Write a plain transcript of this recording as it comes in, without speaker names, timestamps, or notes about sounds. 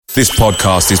This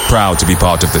podcast is proud to be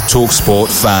part of the TalkSport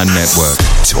Fan Network.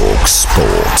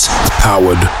 TalkSport.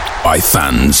 Powered by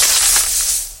fans.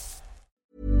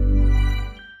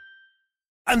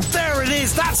 And there it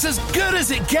is, that's as good as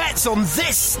it gets on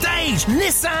this stage.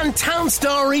 Nissan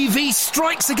Townstar EV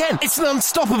strikes again. It's an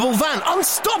unstoppable van,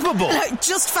 unstoppable.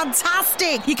 Just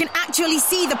fantastic. You can actually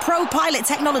see the Pro Pilot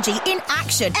technology in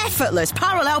action. Effortless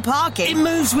parallel parking. It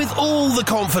moves with all the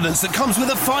confidence that comes with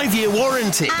a 5-year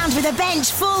warranty. And with a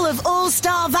bench full of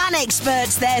all-star van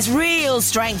experts, there's real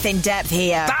strength in depth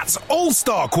here. That's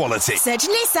all-star quality. Search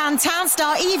Nissan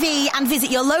Townstar EV and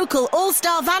visit your local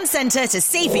all-star van centre to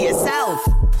see for yourself.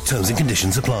 Terms and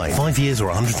conditions apply. 5 years or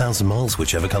 100,000 miles,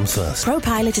 whichever comes first.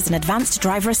 ProPilot is an advanced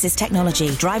driver assist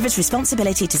technology. Driver's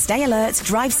responsibility to stay alert,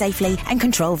 drive safely, and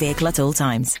control vehicle at all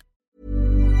times.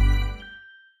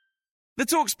 The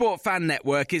TalkSport Fan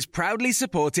Network is proudly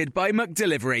supported by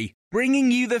McDelivery, bringing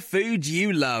you the food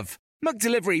you love.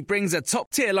 McDelivery brings a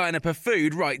top-tier lineup of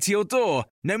food right to your door.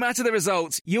 No matter the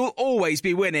result, you'll always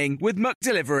be winning with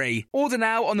McDelivery. Order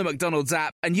now on the McDonald's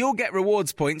app and you'll get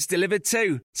rewards points delivered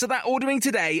too. So that ordering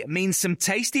today means some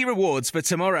tasty rewards for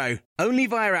tomorrow. Only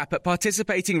via app at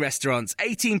participating restaurants.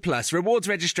 18 plus. Rewards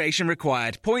registration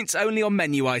required. Points only on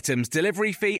menu items.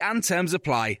 Delivery fee and terms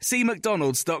apply. See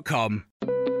mcdonalds.com.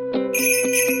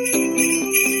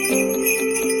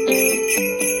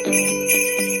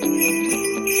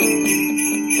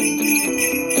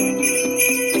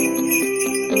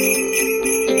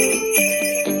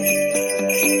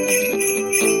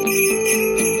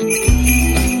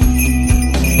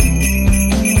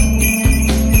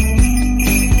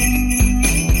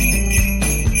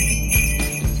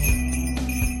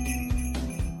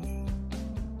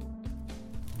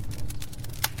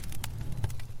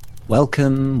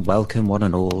 Welcome one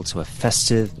and all to a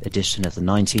festive edition of the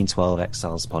 1912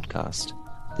 Exiles podcast,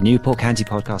 the Newport County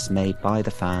podcast made by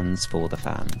the fans for the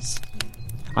fans.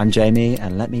 I'm Jamie,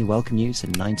 and let me welcome you to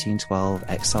 1912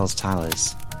 Exiles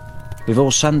Towers. We've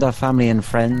all shunned our family and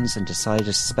friends and decided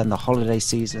to spend the holiday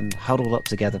season huddled up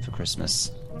together for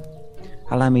Christmas.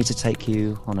 Allow me to take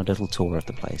you on a little tour of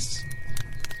the place.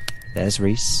 There's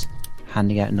Reese,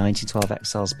 handing out 1912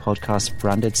 Exiles podcast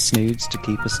branded snoods to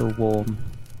keep us all warm.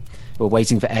 We're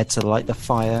waiting for Ed to light the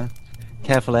fire.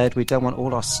 Careful, Ed, we don't want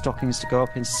all our stockings to go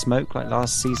up in smoke like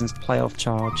last season's playoff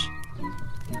charge.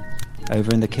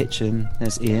 Over in the kitchen,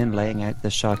 there's Ian laying out the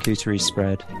charcuterie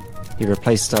spread. He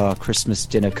replaced our Christmas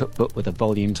dinner cookbook with a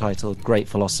volume titled Great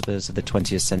Philosophers of the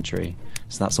 20th Century,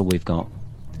 so that's all we've got.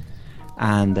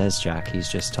 And there's Jack,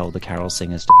 he's just told the carol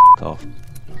singers to f*** off.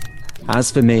 As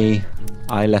for me,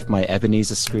 I left my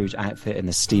Ebenezer Scrooge outfit in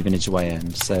the Stevenage Way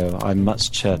End, so I'm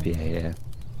much chirpier here.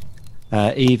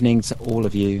 Evening to all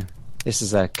of you. This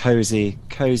is a cozy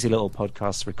little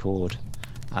podcast record.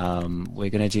 We're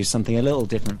going to do something a little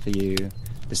different for you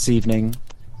this evening,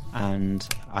 and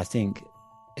I think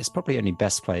it's probably only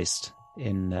best placed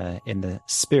in the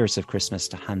spirit of Christmas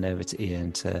to hand over to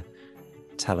Ian to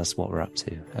tell us what we're up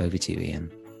to. Over to you,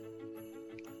 Ian.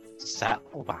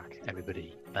 Settle back,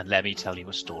 everybody, and let me tell you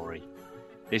a story.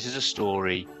 This is a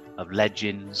story of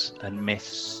legends and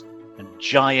myths and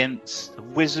giants,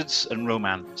 of wizards and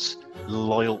romance,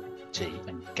 loyalty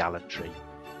and gallantry.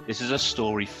 This is a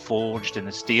story forged in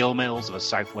the steel mills of a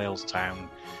South Wales town,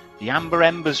 the amber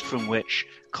embers from which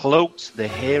cloaked the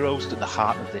heroes at the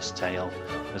heart of this tale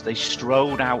as they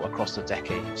strode out across the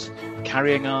decades,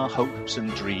 carrying our hopes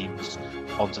and dreams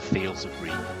onto fields of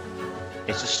green.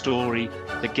 It's a story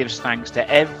that gives thanks to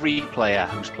every player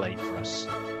who's played for us,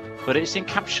 but it's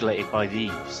encapsulated by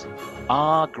these: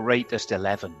 our greatest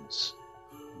 11s.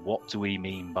 What do we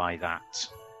mean by that?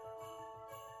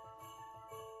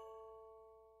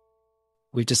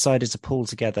 We've decided to pull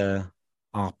together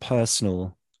our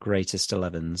personal greatest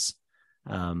 11s.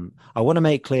 I want to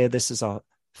make clear this is our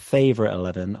favourite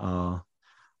 11, are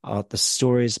the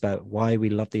stories about why we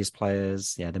love these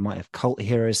players. Yeah, they might have cult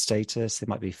hero status, they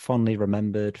might be fondly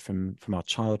remembered from our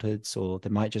childhoods, or they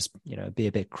might just, be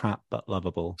a bit crap but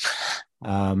lovable.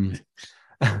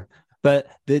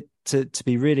 But to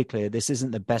be really clear, this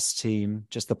isn't the best team,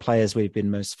 just the players we've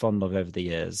been most fond of over the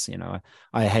years.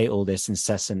 I hate all this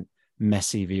incessant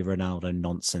Messi v Ronaldo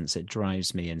nonsense. It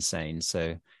drives me insane.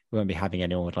 So we won't be having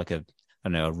anyone with like a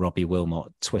Robbie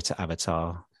Wilmot Twitter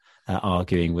avatar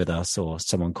arguing with us, or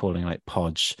someone calling like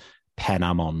Podge Pen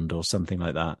Amond or something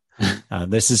like that.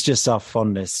 This is just our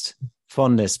fondness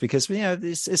because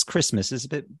it's Christmas. It's a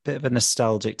bit of a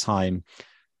nostalgic time.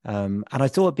 And I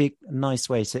thought it'd be a nice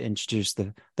way to introduce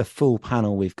the full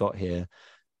panel we've got here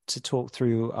to talk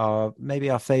through our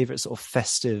favorite sort of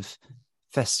festive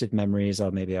memories, or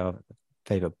maybe our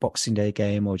favourite Boxing Day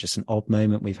game, or just an odd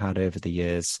moment we've had over the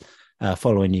years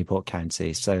following Newport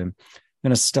County. So I'm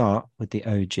going to start with the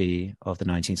OG of the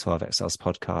 1912 Exiles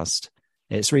podcast.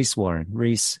 It's Rhys Warren.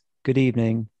 Rhys, good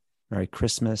evening, Merry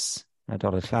Christmas,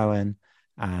 Nadolig Llawen,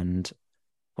 and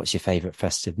what's your favourite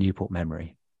festive Newport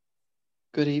memory?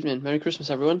 Good evening. Merry Christmas,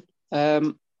 everyone.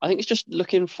 I think it's just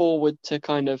looking forward to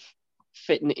kind of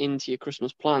fitting it into your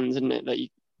Christmas plans, isn't it?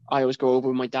 I always go over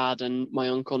with my dad and my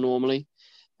uncle normally.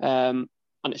 And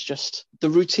it's just the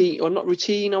routine, or not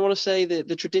routine, I want to say,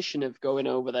 the tradition of going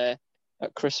over there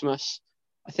at Christmas.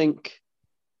 I think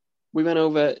we went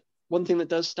over. One thing that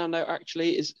does stand out,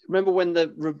 actually, is remember when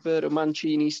the Roberto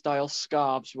Mancini-style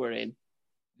scarves were in?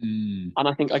 And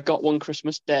I think I got one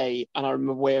Christmas Day, and I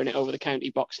remember wearing it over the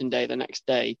county Boxing Day the next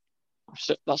day.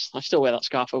 I still wear that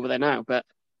scarf over there now, but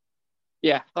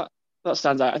yeah, that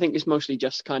stands out. I think it's mostly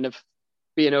just kind of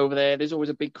being over there. There's always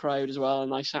a big crowd as well, a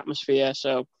nice atmosphere.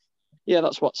 So yeah,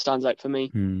 that's what stands out for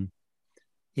me.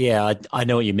 Yeah, I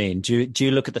know what you mean. Do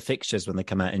you look at the fixtures when they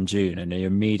come out in June, and are you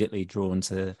immediately drawn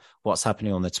to what's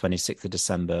happening on the 26th of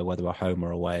December, whether we're home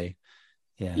or away?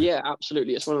 Yeah,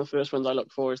 absolutely. It's one of the first ones I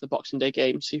look for is the Boxing Day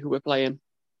game, see who we're playing.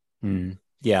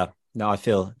 Yeah, no, I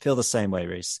feel the same way,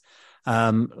 Rhys.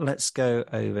 Let's go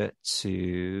over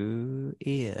to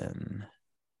Ian.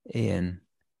 Ian,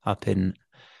 up in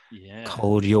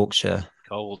cold Yorkshire.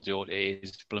 Cold, it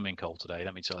is blooming cold today,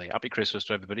 let me tell you. Happy Christmas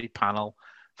to everybody, panel,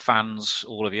 fans,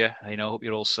 all of you. Hope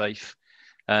you're all safe.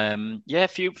 Few. I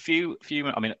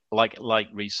mean, like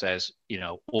Rhys says,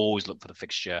 always look for the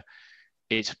fixture.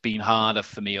 It's been harder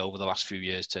for me over the last few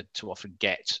years to often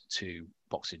get to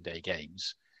Boxing Day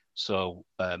games. So,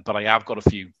 but I have got a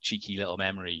few cheeky little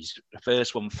memories. The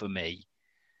first one for me,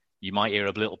 you might hear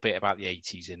a little bit about the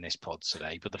 80s in this pod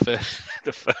today, but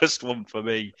the first one for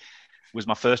me was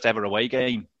my first ever away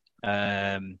game.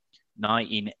 I'm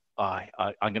going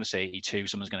to say 82.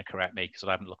 Someone's going to correct me because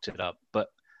I haven't looked it up. But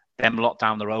them lot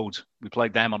down the road, we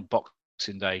played them on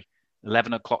Boxing Day,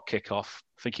 11 o'clock kickoff.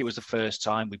 I think it was the first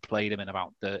time we played them in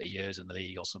about 30 years in the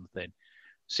league or something.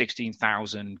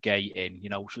 16,000 gate in,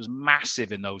 which was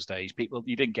massive in those days.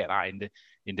 You didn't get that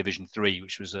in Division 3,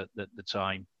 which was at the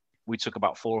time. We took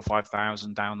about 4,000 or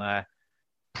 5,000 down there.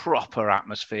 Proper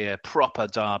atmosphere, proper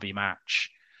derby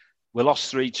match. We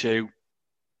lost 3-2.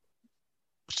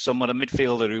 Someone, a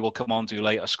midfielder who will come on to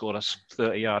later, scored a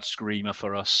 30-yard screamer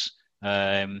for us.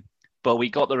 But we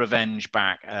got the revenge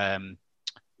back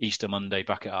Easter Monday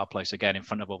back at our place again in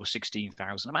front of over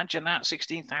 16,000. Imagine that,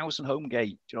 16,000 home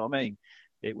gate. Do you know what I mean?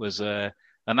 It was, and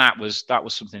that was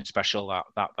something special.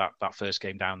 That first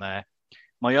game down there.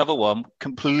 My other one,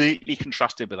 completely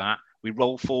contrasted with that. We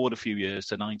rolled forward a few years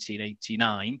to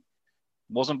 1989. It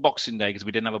wasn't Boxing Day because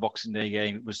we didn't have a Boxing Day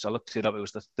game. I looked it up. It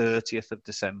was the 30th of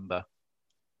December.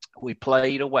 We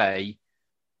played away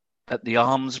at the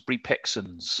Armsbury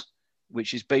Pixons,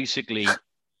 which is basically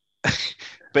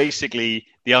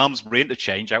the Armsbury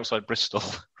interchange outside Bristol,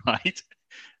 right?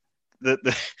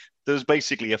 There's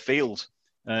basically a field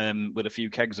with a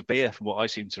few kegs of beer, from what I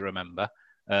seem to remember.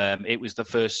 It was the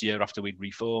first year after we'd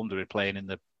reformed. We were playing in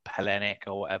the Hellenic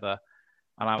or whatever.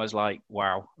 And I was like,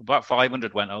 wow. About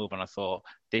 500 went over, and I thought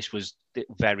this was a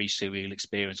very surreal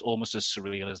experience, almost as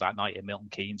surreal as that night in Milton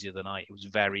Keynes the other night. It was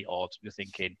very odd. You're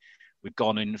thinking, we've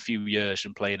gone in a few years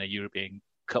from playing a European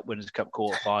Cup Winners' Cup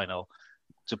quarter-final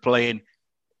to playing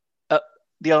at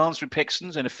the Armsbury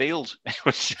Pixons in a field. It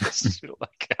was just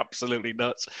like absolutely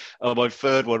nuts. And my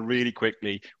third one, really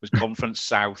quickly, was Conference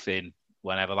South in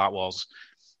whenever that was.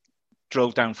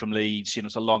 Drove down from Leeds,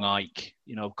 it's a long hike,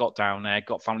 got down there,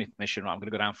 got family permission, right, I'm going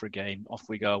to go down for a game. Off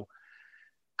we go.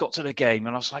 Got to the game,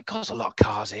 and I was like, God, there's a lot of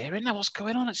cars here, isn't there? What's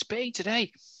going on at Speed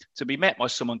today? To be met by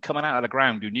someone coming out of the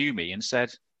ground who knew me and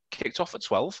said, kicked off at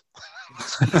 12.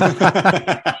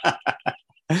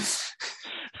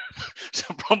 So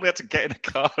I probably had to get in a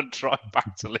car and drive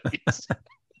back to Leeds.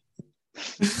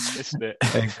 Isn't it?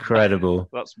 Incredible.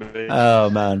 That's me. Oh,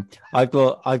 man. I've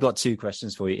got two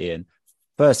questions for you, Ian.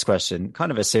 First question, kind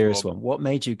of a serious one. What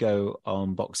made you go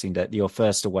on Boxing Day, your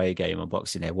first away game on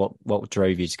Boxing Day? What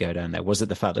drove you to go down there? Was it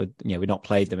the fact that we'd not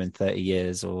played them in 30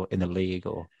 years or in the league?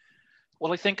 Or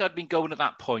Well, I think I'd been going at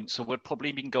that point, so we'd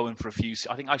probably been going for a few.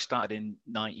 I think I started in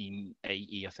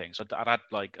 1980, I think. So I'd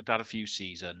had a few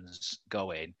seasons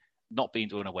going, not been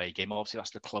doing an away game. Obviously, that's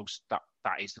that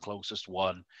is the closest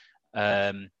one.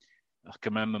 I can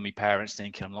remember my parents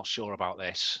thinking, I'm not sure about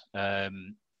this.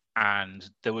 And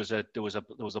there was a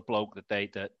bloke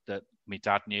that my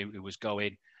dad knew who was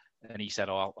going, and he said,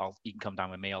 "Oh, he can come down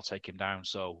with me. I'll take him down."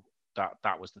 So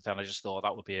that was the thing. I just thought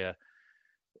that would be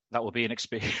that would be an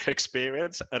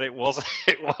experience, and it was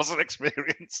an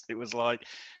experience. It was like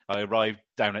I arrived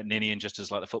down at Ninian just as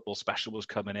like the football special was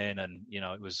coming in, and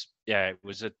it was it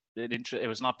was a bit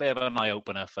of an eye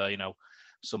opener for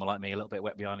someone like me, a little bit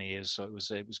wet behind the ears. So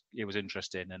it was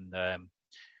interesting, and a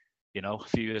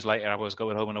few years later I was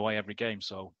going home and away every game.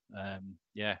 So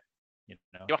you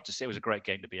have to say it was a great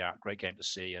game to be at, great game to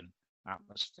see, and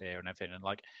atmosphere and everything, and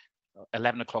like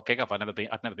 11 o'clock kickoff. I'd never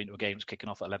been to a game that's kicking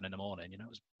off at 11 in the morning. It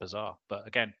was bizarre, but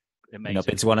again, amazing. Not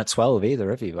been to one at 12 either,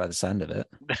 have you? By the sound of it.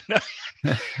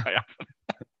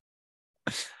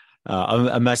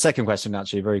 And my second question,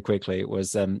 actually, very quickly,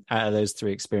 was out of those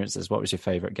three experiences, what was your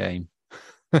favourite game?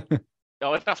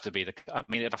 It'd have to be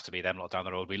them lot down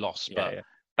the road. We lost, but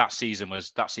that season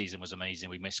was amazing.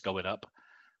 We missed going up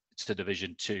to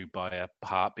Division 2 by a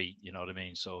heartbeat, you know what I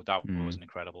mean? So that was an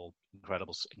incredible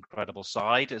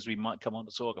side, as we might come on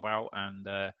to talk about, and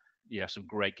some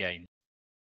great games.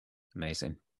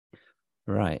 Amazing.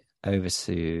 Right, over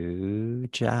to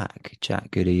Jack. Jack,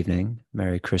 good evening.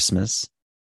 Merry Christmas.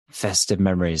 Festive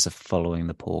memories of following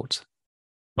the port.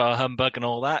 Bar humbug and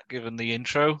all that, given the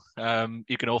intro.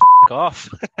 You can all off.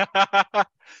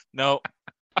 No.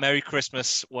 Merry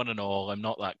Christmas, one and all. I'm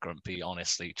not that grumpy,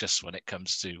 honestly, just when it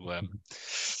comes to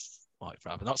I'd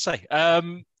rather not say.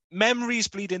 Memories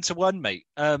bleed into one, mate.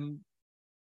 I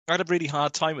had a really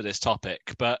hard time with this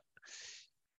topic, but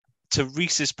to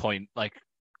Reese's point, like,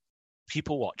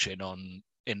 people watching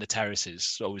in the terraces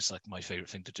is always like my favourite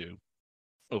thing to do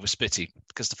over Spitty,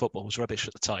 because the football was rubbish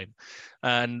at the time.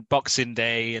 And Boxing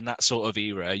Day and that sort of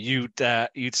era, you'd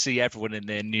see everyone in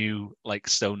their new like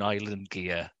Stone Island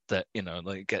gear that,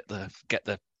 like get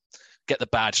the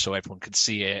badge so everyone could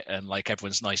see it, and like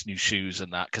everyone's nice new shoes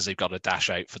and that, because they've got to dash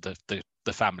out for the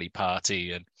family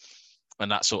party and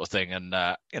that sort of thing. And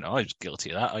I was guilty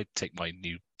of that. I'd take my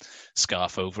new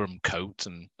scarf over and coat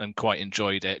and quite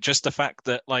enjoyed it. Just the fact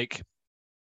that, like,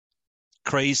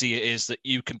 crazy it is that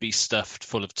you can be stuffed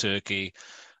full of turkey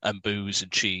and booze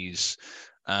and cheese,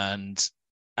 and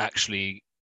actually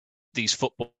these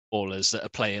footballers that are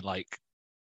playing like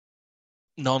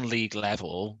non-league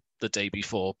level the day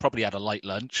before probably had a light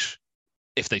lunch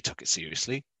if they took it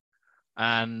seriously,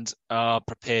 and are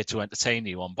prepared to entertain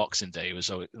you on Boxing Day. It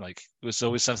was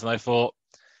always something I thought,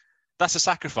 that's a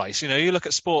sacrifice. You look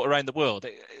at sport around the world.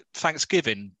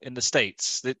 Thanksgiving in the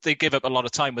States, they give up a lot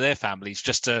of time with their families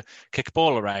just to kick a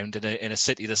ball around in a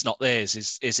city that's not theirs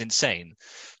is insane.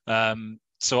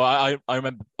 So I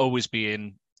remember always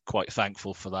being quite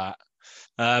thankful for that.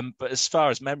 But as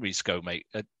far as memories go, mate,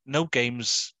 no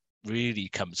games really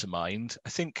come to mind.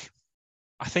 I think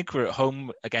we're at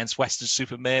home against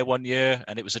Weston-super-Mare one year,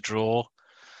 and it was a draw.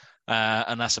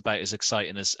 And that's about as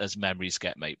exciting as memories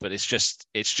get, mate. But it's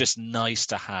just nice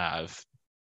to have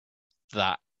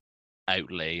that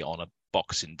outlay on a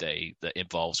Boxing Day that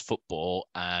involves football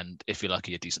and, if you're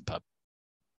lucky, a decent pub.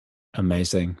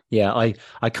 Amazing. Yeah,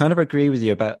 I kind of agree with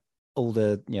you about all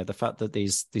the fact that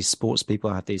these sports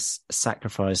people have these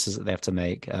sacrifices that they have to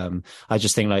make. I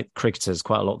just think, like, cricketers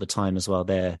quite a lot of the time as well,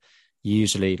 they're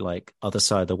usually like other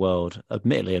side of the world,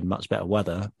 admittedly in much better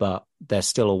weather, but they're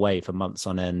still away for months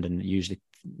on end, and usually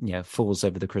falls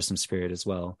over the Christmas period as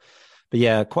well. But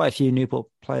yeah, quite a few Newport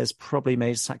players probably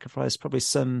made sacrifice, probably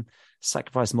some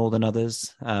sacrifice more than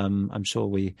others. I'm sure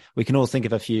we can all think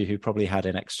of a few who probably had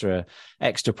an extra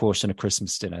portion of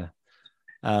Christmas dinner.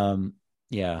 I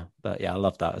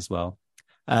love that as well.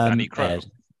 Danny Crow.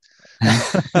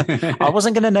 I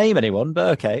wasn't going to name anyone,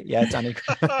 but okay. Yeah, Danny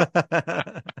Crow.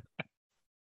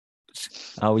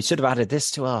 Oh, we should have added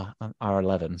this to our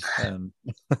 11.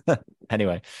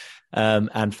 Anyway,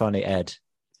 and finally, Ed,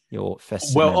 your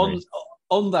festive memories.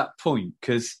 On that point,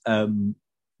 because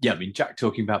Jack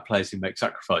talking about players who make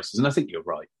sacrifices, and I think you're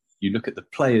right. You look at the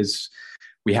players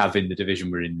we have in the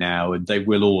division we're in now, and they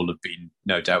will all have been,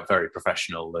 no doubt, very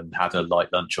professional and had a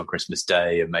light lunch on Christmas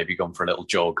Day and maybe gone for a little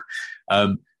jog.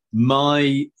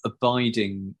 My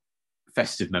abiding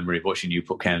festive memory of watching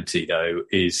Newport County, though,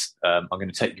 is I'm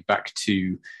going to take you back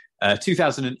to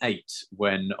 2008,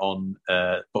 when on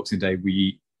Boxing Day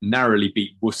we narrowly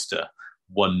beat Worcester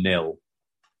 1-0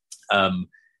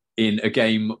 in a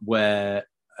game where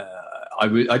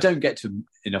I don't get to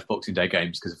enough Boxing Day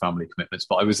games because of family commitments,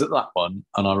 but I was at that one,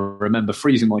 and I remember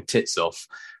freezing my tits off,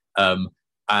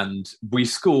 and we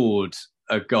scored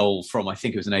a goal from, I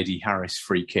think it was an A.D. Harris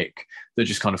free kick that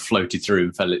just kind of floated through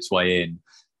and fell its way in.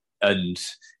 And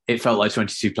it felt like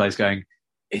 22 players going,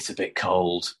 it's a bit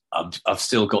cold. I've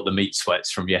still got the meat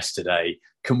sweats from yesterday.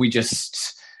 Can we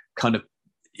just kind of,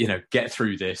 get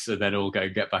through this and then all go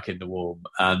and get back in the warm?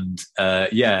 And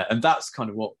and that's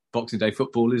kind of what Boxing Day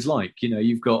football is like.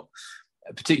 You've got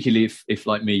particularly if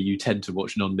like me, you tend to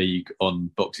watch non-league on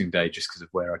Boxing Day just because of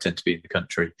where I tend to be in the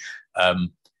country.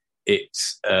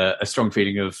 It's a strong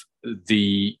feeling of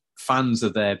the fans are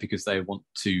there because they want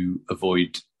to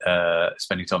avoid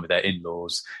spending time with their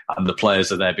in-laws, and the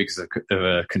players are there because of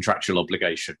a contractual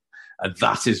obligation. And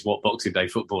that is what Boxing Day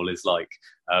football is like.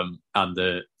 And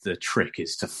the trick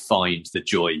is to find the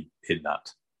joy in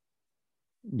that.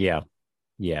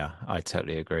 Yeah, I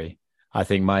totally agree. I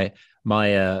think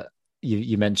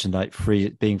you mentioned like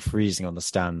being freezing on the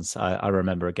stands. I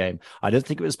remember a game. I don't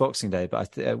think it was Boxing Day,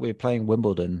 but we were playing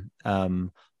Wimbledon,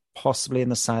 possibly in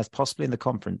the South, possibly in the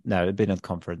conference. No, it had been in the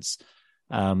conference.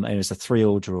 And it was a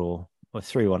 3-3 draw, or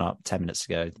 3-1 up 10 minutes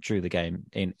ago. Drew the game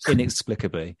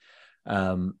inexplicably.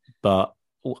 But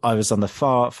I was on the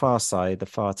far side, the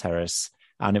far terrace,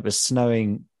 and it was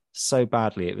snowing so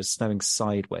badly. It was snowing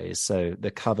sideways, so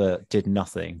the cover did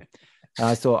nothing. And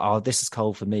I thought, oh, this is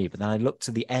cold for me. But then I looked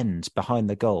to the end behind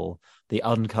the goal, the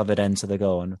uncovered end to the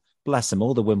goal, and bless them,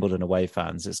 all the Wimbledon away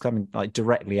fans, it's coming like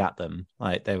directly at them.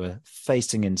 Like they were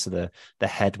facing into the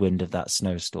headwind of that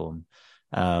snowstorm.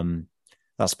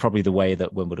 That's probably the way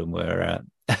that Wimbledon were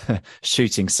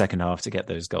shooting second half to get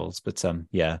those goals. But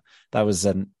yeah, that was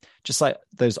just like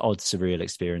those odd, surreal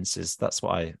experiences. That's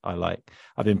what I like.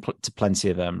 I've been to plenty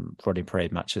of Rodney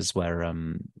Parade matches where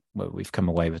we've come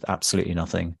away with absolutely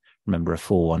nothing. Remember a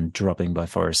 4-1 drubbing by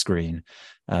Forest Green,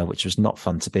 which was not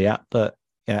fun to be at. But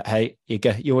yeah, hey,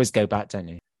 you always go back, don't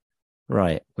you?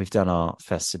 Right, we've done our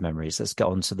festive memories. Let's get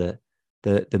on to the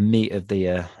meat of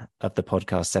the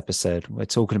podcast episode. We're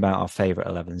talking about our favorite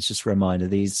 11s. Just a reminder,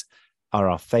 these are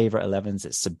our favorite 11s.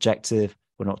 It's subjective.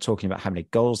 We're not talking about how many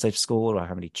goals they've scored or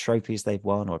how many trophies they've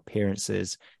won or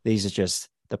appearances. These are just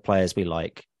the players we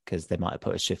like because they might have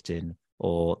put a shift in,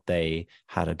 or they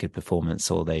had a good performance,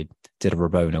 or they did a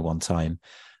Rabona one time.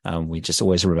 We just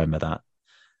always remember that.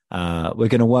 We're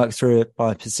going to work through it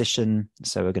by position.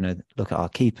 So we're going to look at our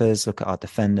keepers, look at our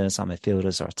defenders, our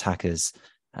midfielders, our attackers.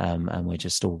 And we're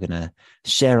just all going to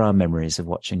share our memories of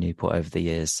watching Newport over the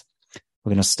years.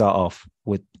 We're going to start off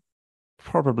with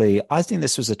probably, I think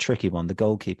this was a tricky one, the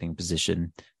goalkeeping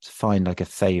position, to find like a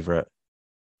favorite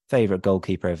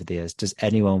goalkeeper over the years. Does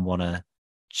anyone want to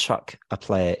chuck a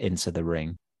player into the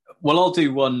ring? Well, I'll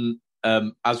do one,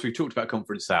 as we've talked about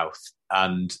Conference South,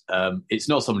 and it's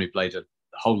not someone who played a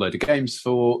whole load of games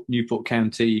for Newport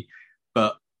County,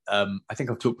 but I think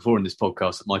I've talked before in this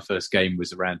podcast that my first game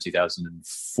was around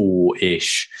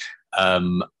 2004-ish.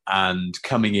 And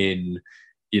coming in,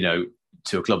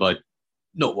 to a club I'd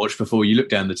not watched before, you look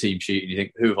down the team sheet and you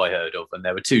think, who have I heard of? And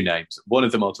there were two names. One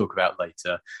of them I'll talk about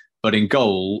later. But in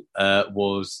goal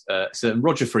was certain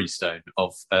Roger Freestone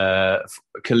of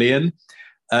Killeen,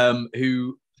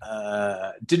 who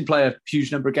didn't play a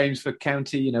huge number of games for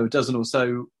County, a dozen or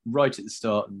so, right at the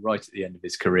start and right at the end of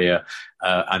his career,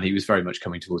 and he was very much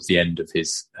coming towards the end of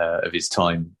his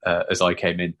time as I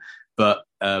came in. But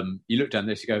you look down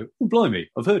this, you go, oh, blimey,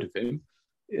 I've heard of him,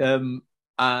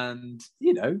 and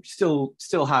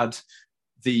still had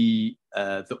the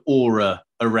aura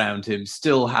around him,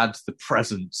 still had the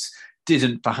presence.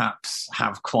 Didn't perhaps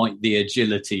have quite the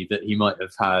agility that he might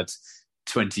have had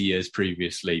 20 years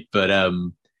previously, but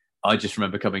I just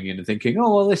remember coming in and thinking,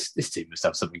 oh, well, this team must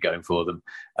have something going for them.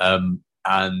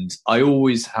 And I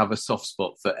always have a soft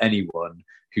spot for anyone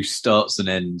who starts and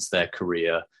ends their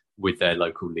career with their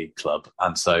local league club.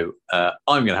 And so I'm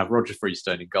going to have Roger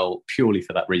Freestone in goal purely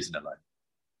for that reason alone.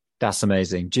 That's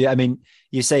amazing. Forgive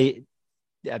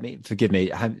me,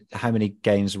 how many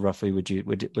games roughly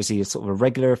was he sort of a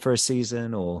regular for a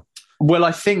season, or? Well,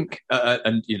 I think,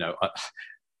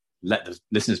 let the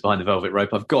listeners behind the velvet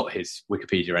rope, I've got his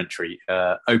Wikipedia entry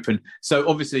open. So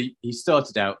obviously he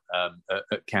started out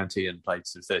at County and played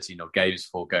sort of 13 odd games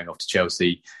before going off to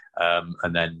Chelsea,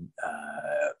 and then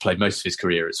played most of his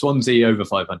career at Swansea, over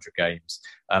 500 games.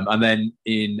 And then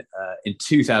in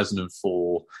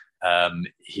 2004,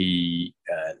 he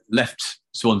left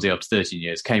Swansea after 13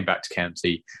 years, came back to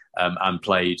County, and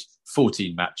played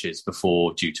 14 matches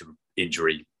before, due to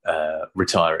injury,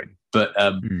 retiring. But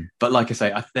like I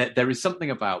say, there is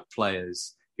something about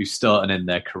players who start and end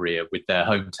their career with their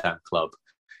hometown club.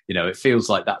 It feels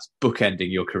like that's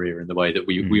bookending your career in the way that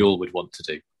we all would want to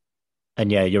do. And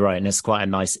yeah, you're right, and it's quite a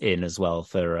nice in as well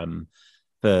for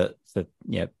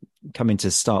coming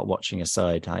to start watching a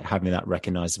side, like having that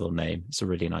recognisable name. It's a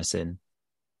really nice in.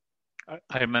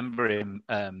 I remember him.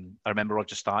 I remember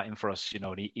Roger starting for us.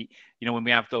 And he when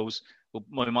we have those. Well,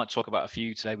 we might talk about a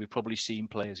few today. We've probably seen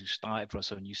players who started for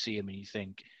us, and you see them and you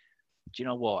think, do you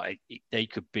know what? They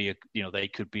could be a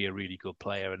really good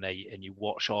player, and you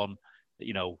watch on,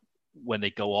 when they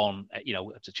go on,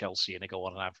 to Chelsea and they go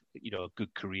on and have,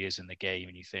 good careers in the game,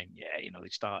 and you think, they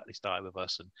started with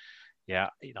us, and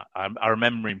I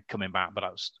remember him coming back, but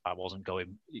I wasn't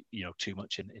going, too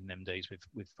much in them days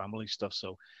with family stuff.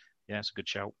 So yeah, it's a good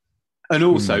shout. And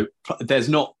also, there's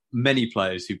not many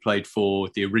players who played for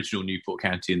the original Newport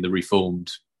County and the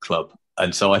reformed club,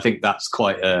 and so I think that's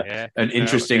quite an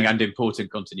interesting and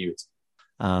important continuity.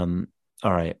 All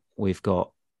right, we've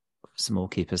got some more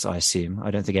keepers, I assume.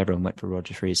 I don't think everyone went for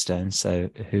Roger Freestone. So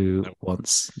who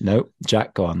wants? No,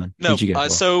 Jack, go on then. No, who'd you go for?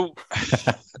 So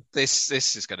this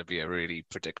is going to be a really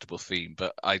predictable theme,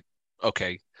 but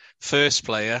first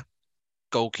player,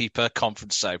 goalkeeper,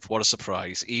 Conference South. What a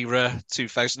surprise! Era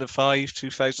 2005,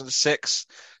 2006.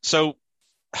 So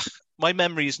my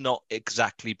memory is not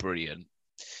exactly brilliant,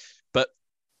 but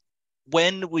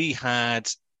when we had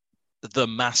the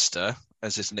Master,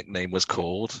 as his nickname was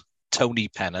called, Tony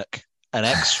Pennock, an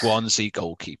ex-Swansea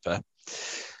goalkeeper,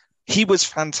 he was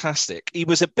fantastic. He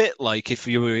was a bit like, if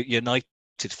you were a United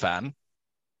fan,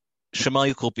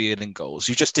 Schmeichel being in goals.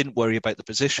 You just didn't worry about the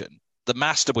position. The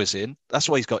Master was in. That's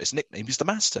why he's got his nickname. He's the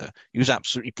Master. He was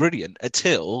absolutely brilliant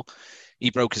until he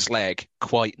broke his leg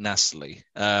quite nastily.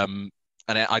 And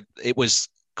it was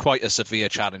quite a severe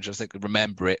challenge. I think I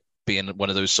remember it being one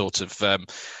of those sort of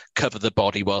cover the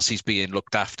body whilst he's being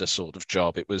looked after sort of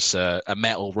job. It was a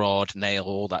metal rod, nail,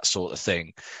 all that sort of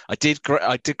thing. I did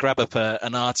grab up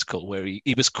an article where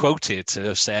he was quoted to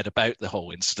have said about the whole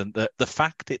incident that the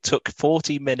fact it took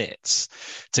 40 minutes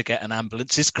to get an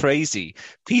ambulance is crazy.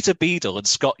 Peter Beadle and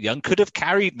Scott Young could have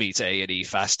carried me to A&E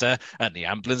faster, and the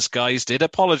ambulance guys did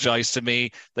apologise to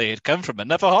me. They had come from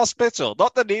another hospital,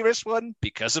 not the nearest one,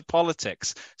 because of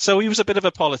politics. So he was a bit of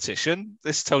a politician,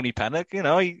 this Tony Pennock.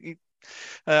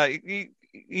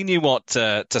 He knew what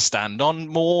to stand on.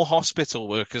 More hospital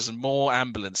workers and more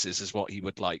ambulances is what he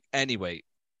would like. Anyway,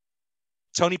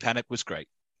 Tony Pennock was great.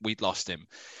 We'd lost him.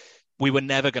 We were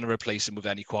never going to replace him with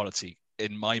any quality,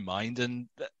 in my mind. And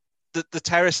the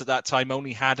terrace at that time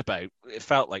only had it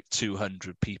felt like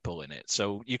 200 people in it.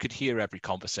 So you could hear every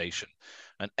conversation.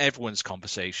 And everyone's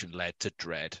conversation led to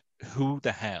dread. Who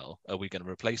the hell are we going to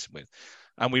replace him with?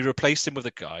 And we replaced him with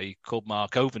a guy called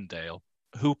Mark Ovendale,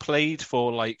 who played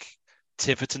for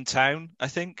Tiverton Town, I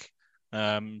think.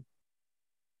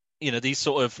 These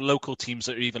sort of local teams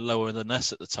that are even lower than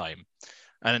us at the time.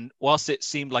 And whilst it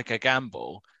seemed like a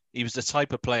gamble, he was the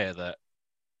type of player that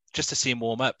just to see him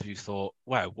warm up, you thought,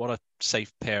 wow, what a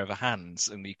safe pair of hands.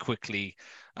 And he quickly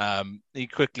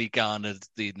garnered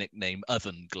the nickname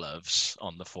Oven Gloves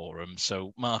on the forum.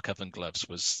 So Mark Oven Gloves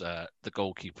was the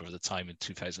goalkeeper of the time in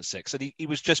 2006. And he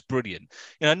was just brilliant.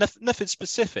 Nothing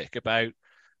specific about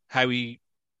how he,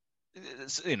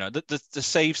 the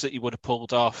saves that he would have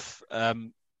pulled off.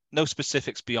 No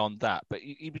specifics beyond that, but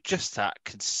he was just that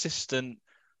consistent,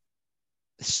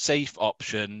 safe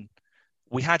option.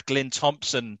 We had Glyn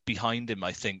Thompson behind him,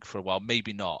 I think, for a while.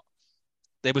 Maybe not.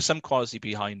 There was some quality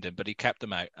behind him, but he kept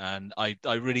them out. And I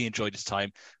really enjoyed his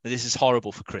time. This is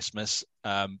horrible for Christmas,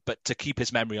 but to keep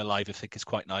his memory alive, I think is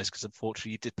quite nice, because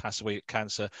unfortunately he did pass away of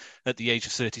cancer at the age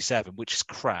of 37, which is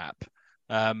crap.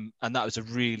 And that was a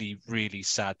really, really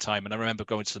sad time. And I remember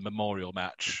going to the memorial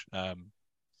match.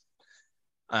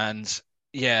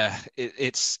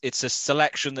 It's a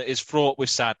selection that is fraught with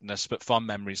sadness, but fond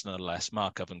memories nonetheless.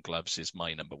 Mark Oven Gloves is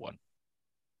my number one.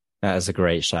 That is a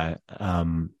great shout.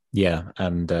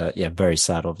 Very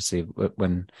sad, obviously,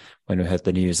 when we heard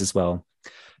the news as well.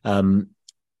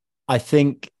 I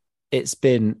think it's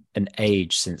been an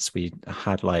age since we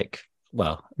had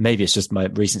maybe it's just my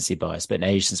recency bias, but an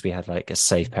age since we had a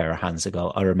safe pair of hands a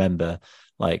goal. I remember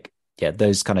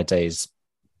those kind of days.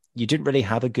 You didn't really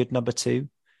have a good number two.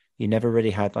 You never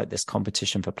really had this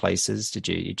competition for places, did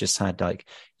you? You just had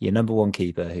your number one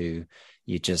keeper who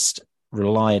you just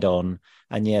relied on.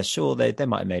 And yeah, sure, they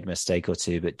might have made a mistake or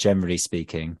two, but generally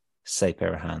speaking, safe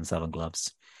pair of hands, Oven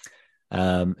Gloves.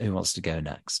 Who wants to go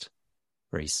next?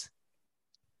 Reese.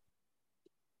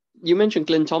 You mentioned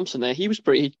Glyn Thompson there. He was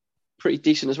pretty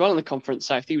decent as well in the Conference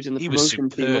South. He was in the promotion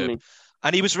team, wasn't he?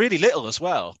 And he was really little as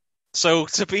well. So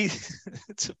to be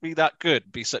that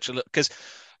good, be such a little, because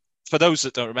for those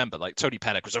that don't remember, Tony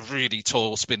Pennock was a really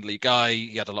tall, spindly guy.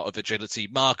 He had a lot of agility.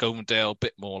 Mark Ovendale, a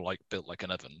bit more built like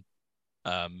an oven.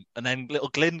 And then little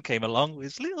Glyn came along with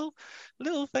his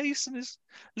little face and his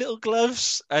little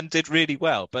gloves and did really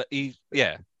well. But his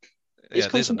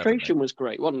concentration was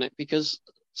great, wasn't it? Because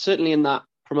certainly in that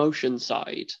promotion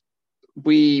side,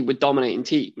 we were dominating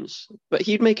teams, but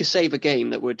he'd make a save a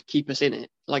game that would keep us in it.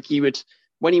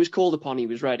 When he was called upon, he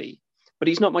was ready. But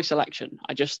he's not my selection.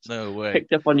 I just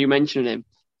picked up on you mentioning him.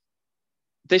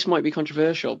 This might be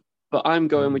controversial, but I'm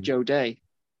going with Joe Day.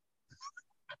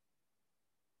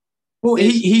 Well,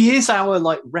 he is our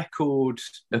record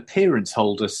appearance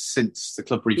holder since the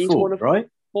club reformed, He's one of right?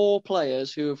 4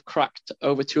 players who have cracked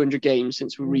over 200 games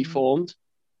since we reformed,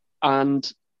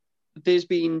 and there's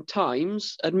been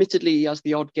times, admittedly, he has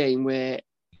the odd game where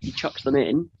he chucks them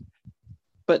in,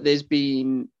 but there's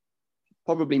been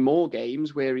probably more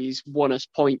games where he's won us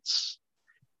points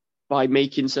by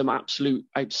making some absolute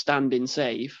outstanding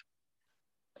save.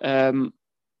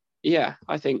 Yeah,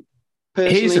 I think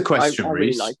personally, here's a question, I really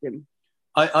Reece. like him.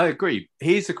 I agree.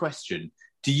 Here's a question.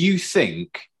 Do you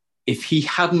think if he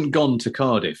hadn't gone to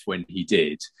Cardiff when he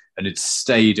did and had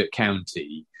stayed at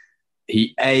County,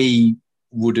 he A,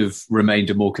 would have remained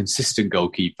a more consistent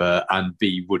goalkeeper, and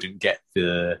B, wouldn't get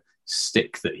the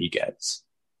stick that he gets?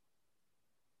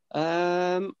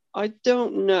 I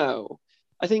don't know.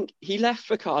 I think he left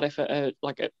for Cardiff at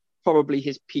probably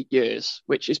his peak years,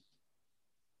 which is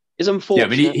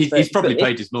unfortunate. Yeah, I mean, he's probably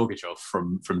paid his mortgage off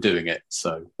from doing it.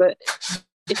 So, but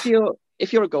if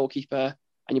you're a goalkeeper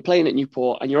and you're playing at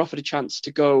Newport and you're offered a chance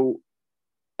to go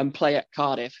and play at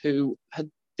Cardiff, who had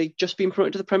they just been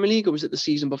promoted to the Premier League, or was it the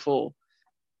season before?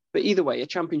 But either way, a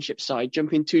Championship side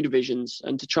jumping 2 divisions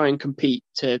and to try and compete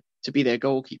to be their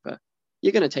goalkeeper,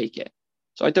 you're going to take it.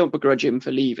 So I don't begrudge him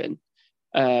for leaving.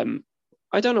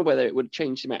 I don't know whether it would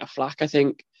change the amount of flack. I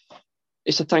think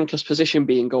it's a thankless position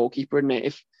being goalkeeper, isn't it?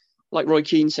 If, like Roy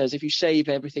Keane says, if you save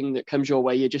everything that comes your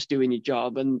way, you're just doing your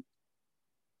job. And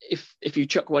if you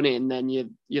chuck one in, then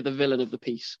you're the villain of the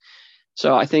piece.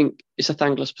 So I think it's a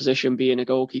thankless position being a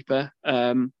goalkeeper.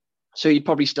 So he'd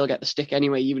probably still get the stick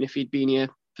anyway, even if he'd been here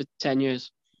for 10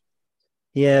 years.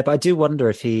 Yeah, but I do wonder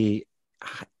if he,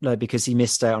 because he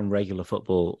missed out on regular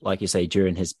football, like you say,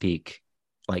 during his peak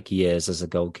years as a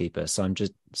goalkeeper. So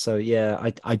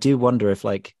I do wonder if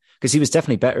because he was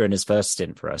definitely better in his first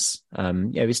stint for us.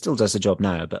 He still does the job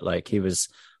now, but he was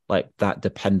that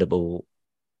dependable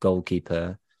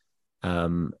goalkeeper.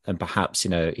 And perhaps,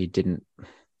 he didn't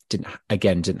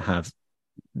have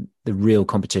the real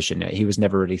competition. He was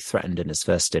never really threatened in his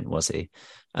first stint, was he?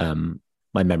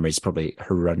 My memory's probably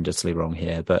horrendously wrong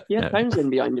here, but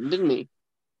Townsend behind him, didn't he?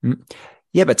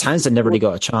 Yeah, but Townsend never really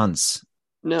got a chance.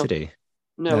 No, did he?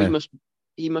 No,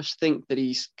 he must think that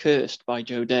he's cursed by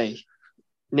Joe Day.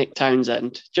 Nick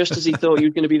Townsend, just as he thought he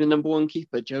was going to be the number 1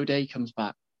 keeper, Joe Day comes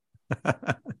back.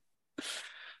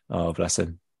 Oh, bless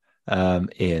him.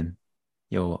 Ian,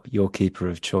 your keeper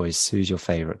of choice. Who's your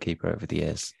favourite keeper over the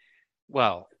years?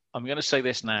 Well, I'm going to say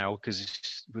this now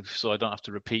so I don't have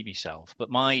to repeat myself. But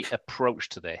my approach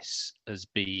to this has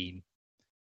been,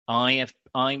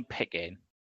 I'm picking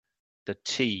the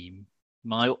team.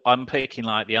 I'm picking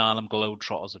the Harlem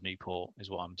Globetrotters of Newport is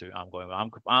what I'm doing.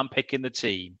 I'm picking the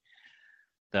team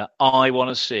that I want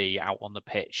to see out on the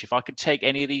pitch. If I could take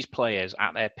any of these players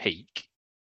at their peak,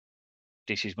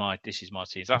 this is my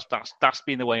team. That's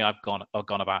been the way I've gone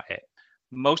about it.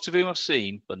 Most of whom I've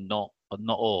seen, but not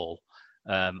all.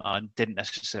 I didn't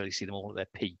necessarily see them all at their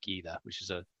peak either, which is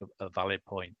a valid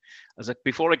point.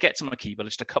 Before I get to my keeper,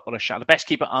 just a couple of shout. The best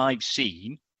keeper I've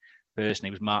seen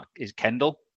personally is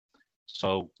Kendall.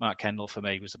 So Mark Kendall for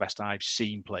me was the best I've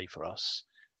seen play for us.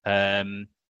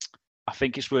 I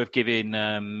think it's worth giving.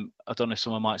 I don't know if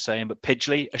someone might say him, but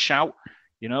Pidgley a shout.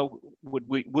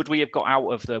 Would we have got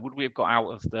out of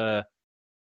the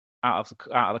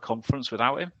conference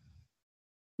without him?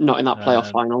 Not in that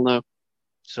playoff final, no.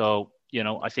 So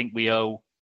I think we owe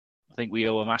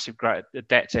a massive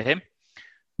debt to him.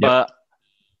 Yep. But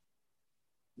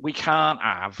we can't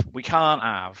have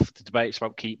the debates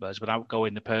about keepers without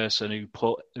going the person who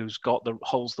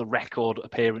holds the record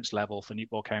appearance level for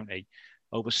Newport County.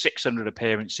 Over 600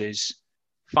 appearances,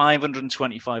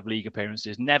 525 league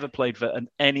appearances, never played for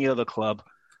any other club,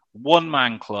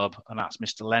 one-man club, and that's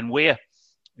Mr. Len Weir,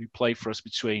 who played for us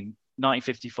between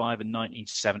 1955 and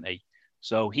 1970.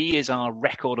 So he is our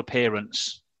record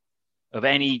appearance of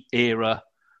any era,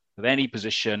 of any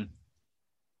position.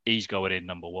 He's going in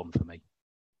number 1 for me.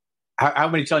 How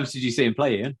many times did you see him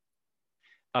play, Ian?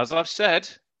 As I've said,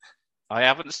 I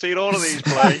haven't seen all of these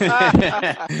play.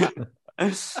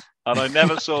 And I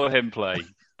never saw him play.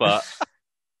 But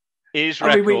his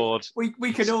record... We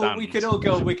can all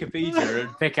go on Wikipedia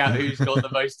and pick out who's got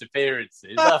the most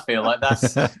appearances. I feel like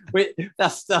that's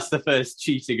the first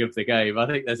cheating of the game. I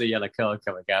think there's a yellow card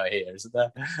coming out here, isn't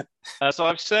there? As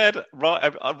I've said right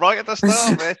at the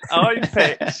start of it, I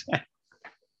picked...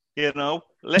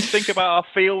 let's think about our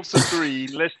fields of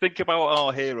green. Let's think about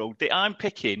our hero. I'm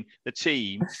picking the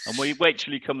team, and we wait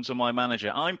till you come to my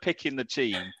manager. I'm picking the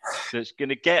team that's going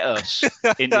to get us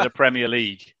into the Premier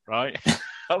League, right?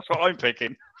 That's what I'm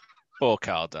picking. Poor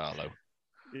Cardalo.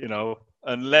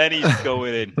 and Lenny's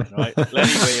going in, right?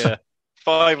 Lenny Weir,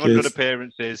 500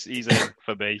 appearances, he's in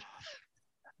for me.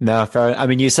 No, fair. I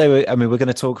mean, we're going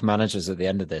to talk managers at the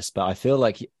end of this, but I feel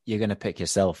like you're going to pick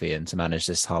yourself, Ian, to manage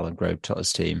this Harlem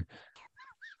Globetrotters team.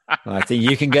 I think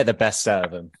you can get the best out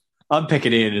of them. I'm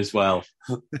picking Ian as well.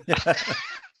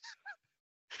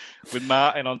 With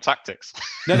Martin on tactics.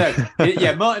 No.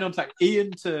 Martin on tactics.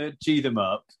 Ian to G them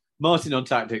up, Martin on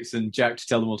tactics, and Jack to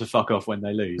tell them all to fuck off when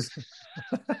they lose.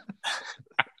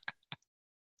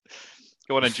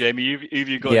 Go on then, Jamie. Who've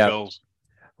you got goals?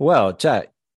 Well,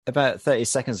 Jack, about 30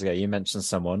 seconds ago, you mentioned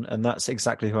someone, and that's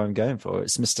exactly who I'm going for.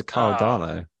 It's Mr. Carl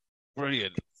Darlow.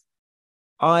 Brilliant.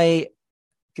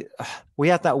 We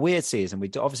had that weird season. We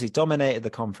obviously dominated the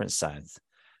Conference South,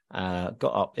 got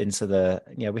up into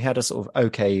we had a sort of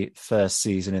okay first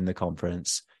season in the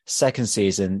conference. Second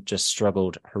season just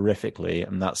struggled horrifically,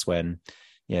 and that's when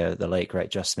the late great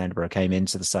Justin Edinburgh came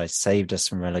into the side, saved us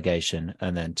from relegation,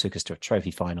 and then took us to a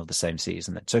trophy final the same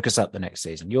season. That took us up the next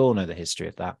season. You all know the history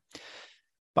of that.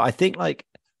 But I think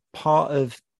part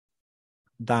of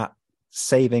that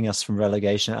saving us from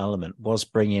relegation element was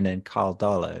bringing in Carl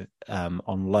Darlow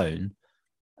on loan.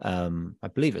 I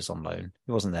believe it's on loan.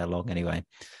 He wasn't there long anyway.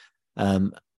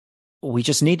 We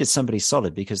just needed somebody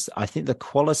solid because I think the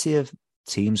quality of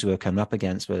teams we were coming up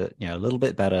against were a little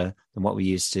bit better than what we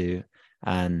used to.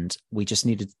 And we just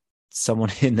needed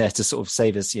someone in there to sort of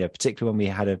save us, particularly when we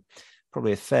had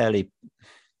probably a fairly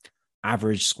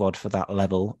average squad for that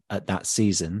level at that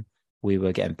season. We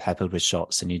were getting peppered with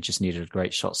shots and you just needed a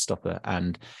great shot stopper.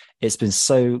 And it's been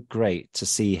so great to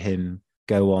see him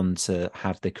go on to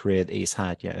have the career that he's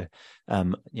had,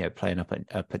 playing up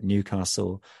at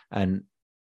Newcastle. And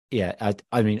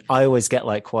I mean, I always get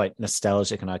quite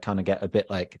nostalgic, and I kind of get a bit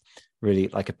really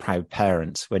like a proud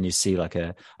parent when you see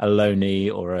a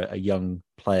loanee or a young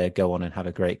player go on and have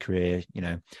a great career.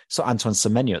 So Antoine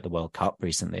Semenyo at the World Cup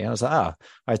recently, I was like,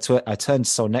 I turned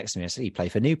to someone next to me and said, he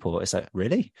played for Newport. It's like,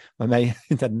 really? My mate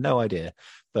had no idea,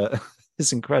 but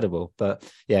it's incredible. But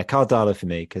yeah, Carl Darlow for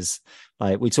me, because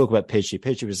we talk about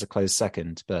Pidgey was a close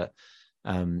second, but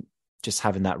just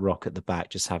having that rock at the back,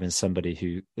 just having somebody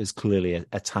who is clearly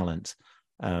a talent,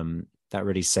 that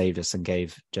really saved us and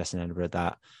gave Justin Edinburgh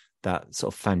that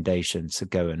sort of foundation to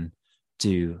go and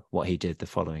do what he did the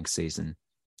following season.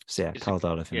 So yeah, Carl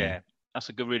Darlow for me. Yeah, that's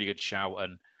a really good shout.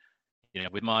 And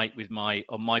with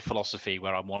my philosophy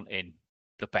where I'm wanting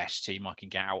the best team I can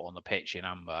get out on the pitch in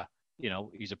Amber,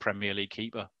 he's a Premier League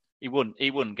keeper. He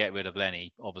wouldn't get rid of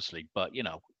Lenny, obviously, but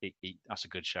that's a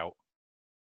good shout.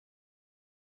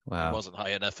 Wow. He wasn't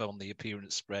high enough on the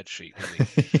appearance spreadsheet, was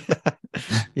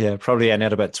he? Yeah, probably only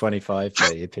had about 25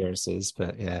 30 appearances,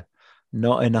 but yeah.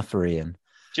 Not enough for Ian.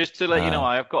 Just to let you know,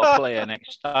 I have got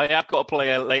a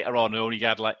player later on who only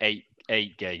had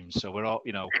eight games. So we're all,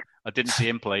 I didn't see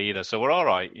him play either. So we're all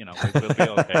right. We'll be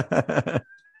okay.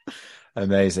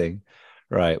 Amazing.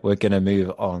 Right, we're going to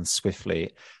move on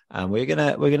swiftly, and we're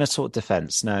gonna talk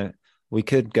defense. Now, we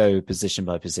could go position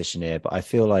by position here, but I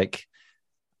feel like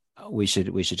we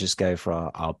should just go for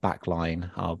our back line,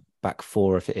 our back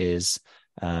four, if it is.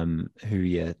 Who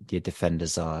your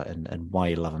defenders are and why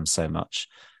you love them so much.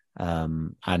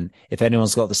 And if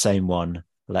anyone's got the same one,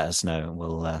 let us know and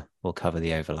we'll cover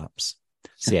the overlaps.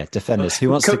 So yeah, defenders. Who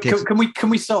wants to kick? Can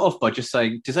we start off by just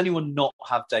saying, does anyone not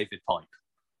have David Pipe?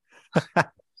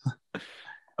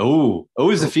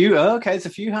 There's a few. Oh, okay, it's a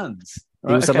few hands.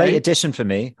 It was a late addition for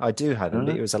me. I do have him,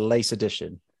 but it was a late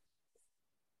addition.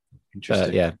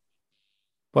 Interesting. Yeah.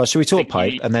 Well, should we talk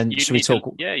Pipe and then should we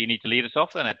talk? You need to lead us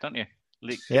off then, Ed, don't you?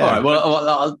 Yeah. All right.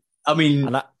 Well, I mean,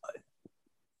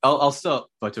 I'll start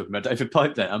by talking about David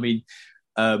Pipe then. I mean,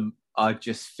 I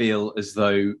just feel as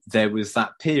though there was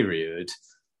that period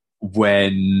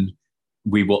when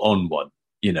we were on one,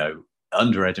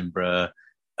 under Edinburgh,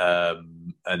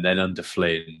 and then under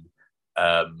Flynn,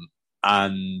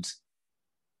 and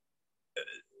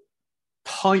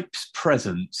Pipe's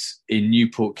presence in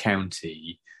Newport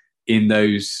County in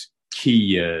those key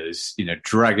years,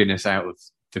 dragging us out of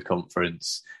the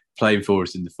conference, playing for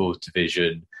us in the 4th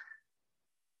division.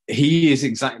 He is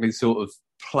exactly the sort of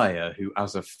player who,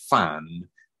 as a fan,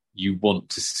 you want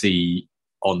to see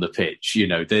on the pitch.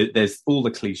 There's all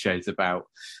the cliches about,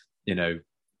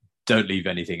 don't leave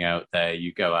anything out there.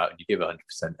 You go out and you give 100%.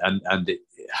 And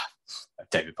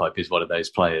David Pipe is one of those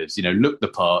players. Look the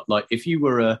part. Like if you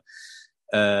were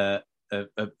a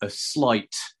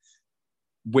slight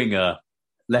winger,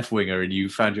 left winger, and you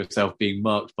found yourself being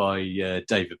marked by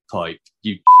David Pipe,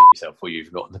 you'd shit yourself before you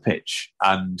even got on the pitch.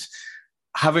 And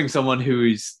having someone who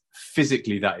is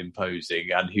physically that imposing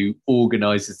and who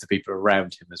organises the people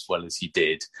around him as well as he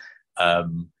did,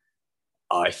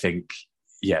 I think,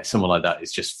 someone like that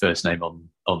is just first name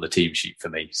on the team sheet for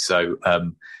me. So,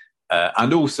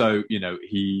 and also,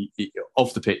 he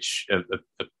off the pitch,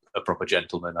 a proper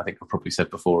gentleman. I think I've probably said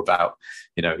before about,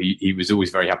 he was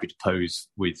always very happy to pose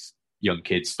with young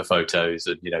kids for photos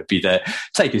and, be there,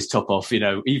 take his top off,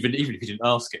 even if you didn't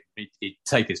ask him, he'd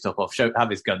take his top off, have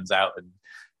his guns out and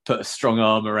put a strong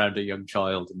arm around a young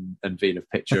child and be in a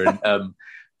picture. And,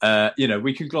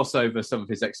 we can gloss over some of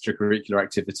his extracurricular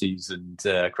activities and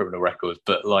criminal records,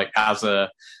 but like as a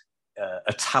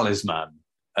talisman,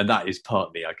 and that is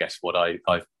partly, I guess, what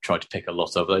I've tried to pick a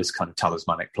lot of, those kind of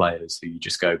talismanic players who you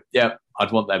just go, yeah,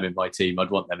 I'd want them in my team.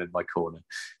 I'd want them in my corner.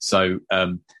 So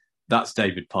that's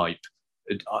David Pipe.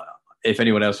 If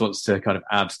anyone else wants to kind of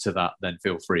add to that, then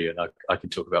feel free. And I can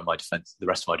talk about my defence, the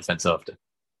rest of my defence after.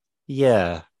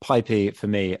 Yeah, Pipey, for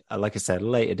me, like I said,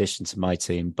 late addition to my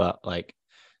team. But like,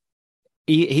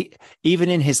 he even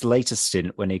in his later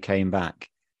stint when he came back,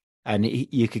 and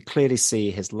you could clearly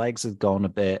see his legs had gone a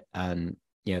bit, and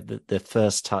the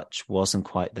first touch wasn't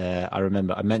quite there. I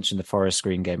remember I mentioned the Forest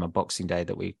Green game on Boxing Day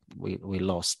that we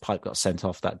lost. Pipe got sent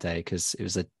off that day because it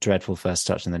was a dreadful first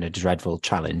touch and then a dreadful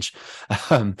challenge.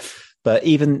 But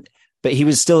he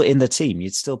was still in the team.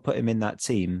 You'd still put him in that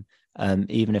team,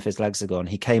 even if his legs are gone.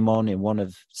 He came on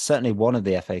in certainly one of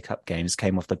the FA Cup games,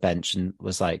 came off the bench and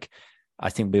was like, I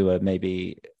think we were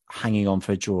maybe hanging on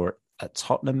for a draw at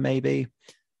Tottenham, maybe.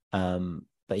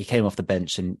 But he came off the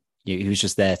bench and he was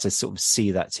just there to sort of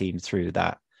see that team through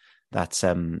that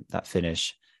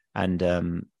finish. And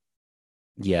the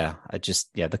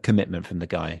commitment from the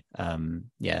guy.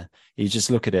 You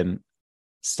just look at him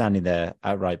standing there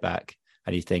at right back,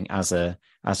 and you think as a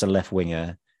left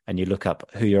winger, and you look up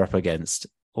who you're up against,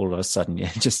 all of a sudden you're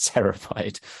just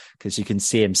terrified because you can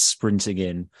see him sprinting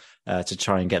in to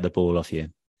try and get the ball off you.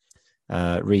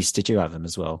 Reece, did you have him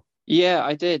as well? Yeah,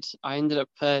 I did. I ended up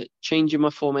changing my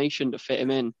formation to fit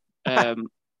him in.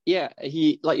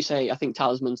 He, like you say, I think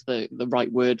talisman's the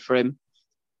right word for him.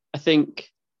 I think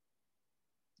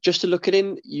just to look at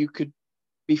him, you could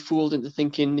be fooled into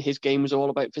thinking his game was all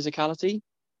about physicality.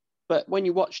 But when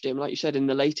you watched him, like you said, in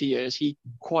the later years, he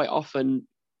quite often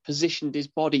positioned his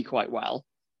body quite well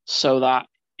so that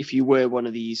if you were one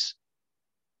of these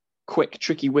quick,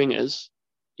 tricky wingers,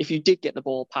 if you did get the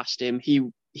ball past him,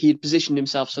 he had positioned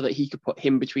himself so that he could put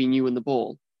him between you and the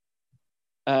ball.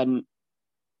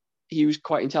 He was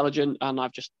quite intelligent, and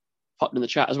I've just popped in the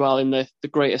chat as well, in the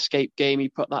Great Escape game, he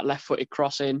put that left-footed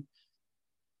cross in.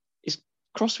 His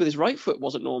cross with his right foot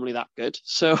wasn't normally that good,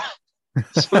 so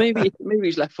maybe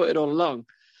he's left-footed all along.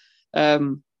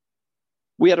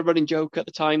 We had a running joke at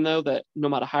the time, though, that no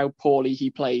matter how poorly he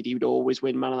played, he would always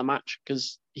win man of the match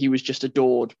because he was just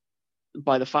adored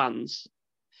by the fans.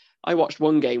 I watched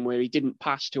one game where he didn't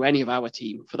pass to any of our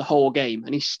team for the whole game,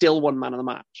 and he still won man of the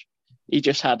match. He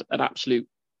just had an absolute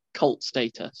cult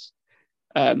status.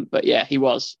 But yeah, he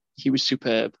was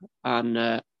superb.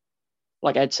 And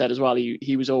like Ed said as well,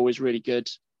 he was always really good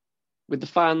with the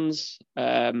fans,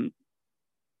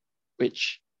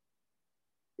 which,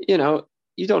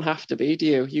 you don't have to be, do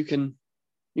you? You can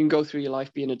go through your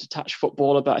life being a detached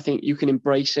footballer, but I think you can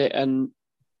embrace it, and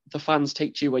the fans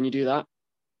take to you when you do that.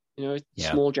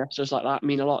 Small gestures like that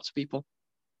mean a lot to people.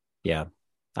 Yeah,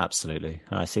 absolutely.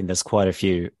 I think there's quite a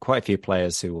few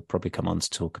players who will probably come on to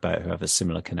talk about who have a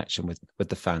similar connection with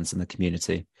the fans and the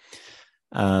community.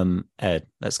 Ed,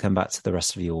 let's come back to the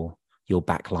rest of your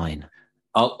back line.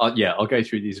 I'll go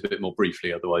through these a bit more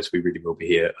briefly. Otherwise, we really will be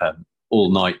here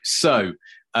all night. So,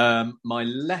 my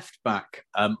left back,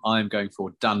 I'm going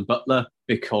for Dan Butler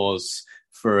because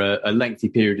for a lengthy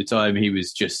period of time, he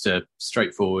was just a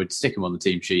straightforward, stick him on the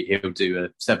team sheet. He'll do a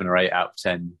 7 or 8 out of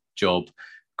 10 job,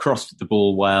 crossed the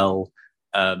ball well,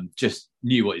 just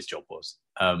knew what his job was.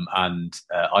 And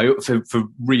I, for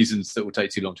reasons that will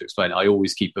take too long to explain, I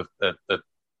always keep a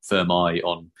firm eye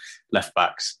on left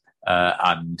backs.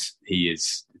 And he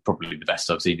is probably the best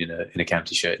I've seen in a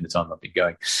county shirt in the time I've been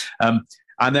going.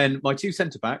 And then my 2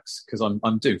 centre backs, because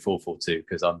I'm doing 4-4-2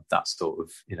 because I'm that sort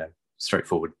of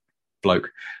straightforward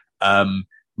bloke.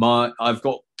 I've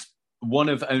got one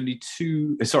of only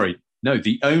two.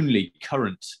 The only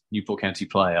current Newport County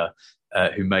player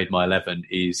who made my 11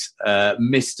 is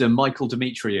Mr. Michael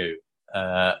Demetriou.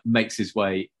 Makes his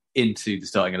way into the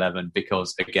starting 11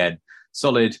 because, again,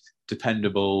 solid,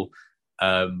 dependable,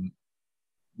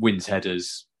 wins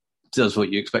headers, does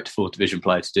what you expect a 4th division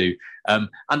player to do. And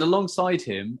alongside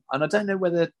him, and I don't know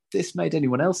whether this made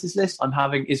anyone else's list, I'm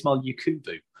having Ismail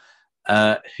Yakubu,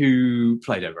 who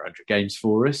played over 100 games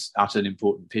for us at an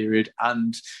important period.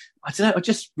 And I don't know, I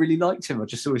just really liked him. I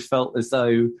just always felt as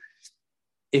though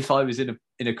if I was in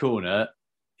a corner,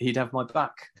 he'd have my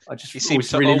back. I just He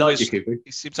seems always really liked always, Yakubu.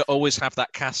 he seems to always have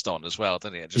that cast on as well,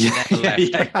 doesn't he? It just never left.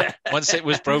 Yeah. Once it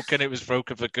was broken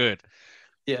for good.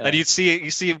 Yeah. And you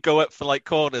see him go up for like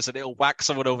corners, and it'll whack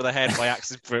someone over the head by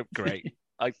accident. Great.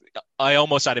 I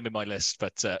almost had him in my list,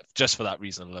 but just for that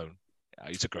reason alone, yeah,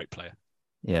 he's a great player.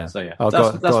 Yeah. So yeah, Oh,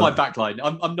 that's my back line.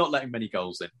 I'm not letting many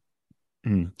goals in.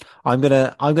 I'm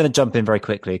gonna jump in very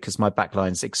quickly because my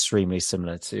backline is extremely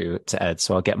similar to Ed,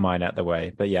 so I'll get mine out of the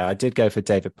way. But yeah, I did go for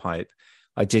David Pipe.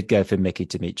 I did go for Mickey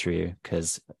Dimitriou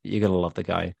because you're gonna love the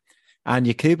guy, and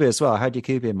Yakubu as well. I had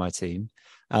Yakubu in my team.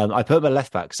 I put him at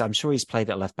left back because I'm sure he's played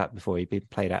at left back before. He'd been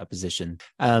played out of position.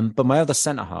 But my other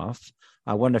centre half,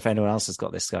 I wonder if anyone else has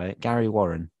got this guy, Gary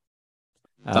Warren.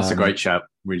 That's a great shout.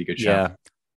 Really good shout. Yeah,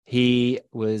 he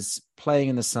was playing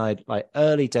in the side like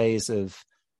early days of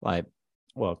like.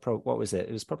 Well, what was it?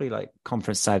 It was probably like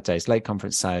Conference South days, late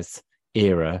Conference South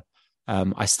era.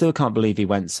 I still can't believe he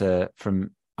went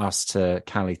from us to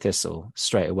Cali Thistle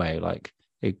straight away. Like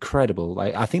incredible.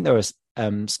 Like I think there was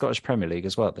Scottish Premier League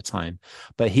as well at the time,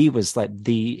 but he was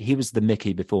the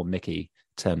Mickey before Mickey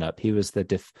turned up. He was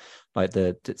the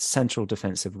central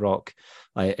defensive rock.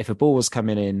 Like if a ball was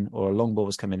coming in or a long ball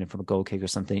was coming in from a goal kick or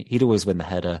something, he'd always win the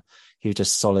header. He was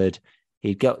just solid.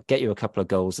 He'd get you a couple of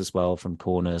goals as well from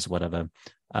corners, whatever,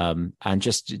 and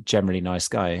just generally nice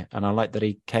guy. And I like that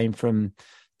he came from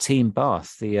Team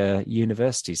Bath, the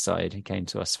university side. He came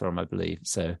to us from, I believe.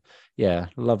 So yeah,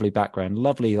 lovely background,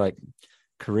 lovely like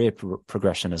career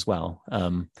progression as well.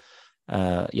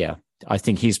 Yeah, I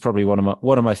think he's probably one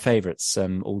of my favourites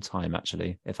all time.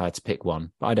 Actually, if I had to pick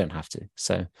one, but I don't have to.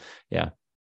 So yeah,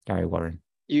 Gary Warren.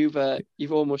 You've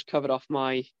almost covered off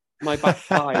my back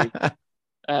five.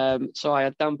 So I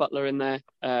had Dan Butler in there.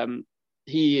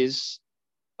 He is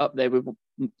up there with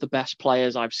the best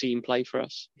players I've seen play for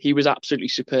us. He was absolutely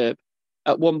superb.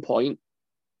 At one point,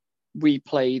 we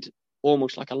played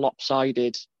almost like a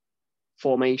lopsided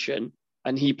formation,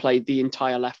 and he played the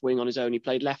entire left wing on his own. He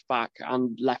played left back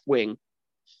and left wing,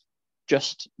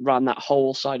 just ran that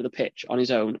whole side of the pitch on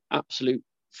his own. Absolute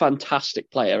fantastic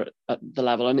player at the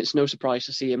level, and it's no surprise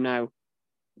to see him now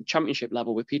championship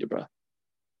level with Peterborough.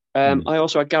 I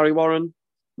also had Gary Warren,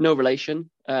 no relation,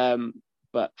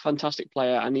 but fantastic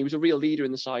player. And he was a real leader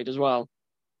in the side as well,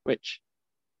 which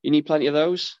you need plenty of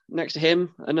those. Next to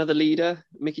him, another leader,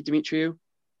 Mickey Dimitriou.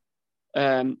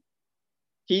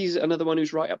 He's another one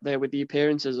who's right up there with the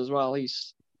appearances as well.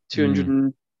 He's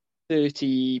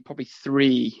 230, probably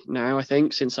 3 now, I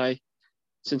think, since I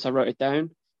wrote it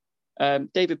down.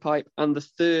 David Pipe, and the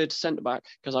third centre-back,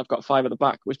 because I've got 5 at the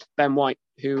back, was Ben White,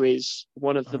 who is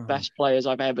one of the best players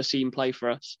I've ever seen play for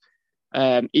us.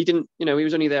 He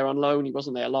was only there on loan. He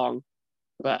wasn't there long.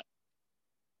 But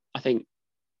I think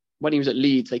when he was at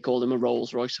Leeds, they called him a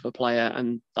Rolls Royce of a player,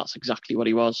 and that's exactly what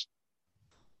he was.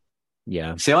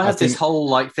 Yeah. See, I have this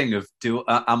whole thing of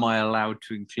am I allowed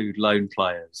to include loan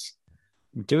players?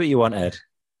 Do what you want, Ed.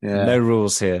 Yeah. No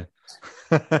rules here.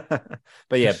 But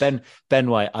yeah, Ben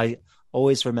White. I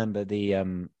always remember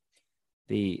the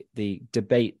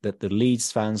debate that the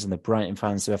Leeds fans and the Brighton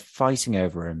fans were fighting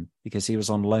over him because he was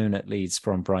on loan at Leeds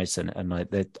from Brighton,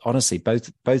 and honestly,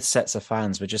 both sets of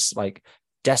fans were just like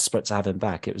desperate to have him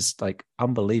back. It was like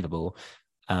unbelievable.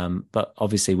 But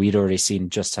obviously, we'd already seen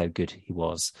just how good he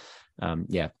was.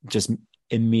 Just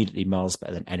immediately miles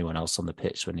better than anyone else on the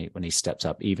pitch when he stepped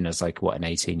up, even as an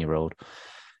 18-year-old.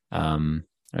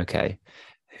 Okay.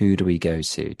 Who do we go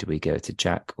to? Do we go to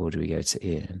Jack or do we go to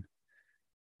Ian?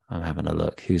 I'm having a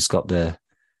look. Who's got the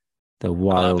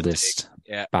wildest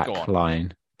back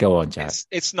line? Go on, Jack.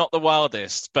 It's not the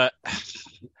wildest, but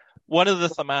one of the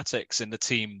thematics in the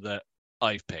team that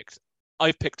I've picked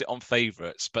it on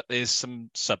favourites, but there's some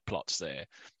subplots there.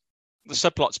 The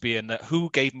subplots being that who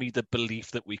gave me the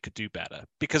belief that we could do better?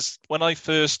 Because when I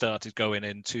first started going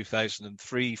in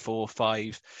 2003, 4,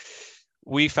 5,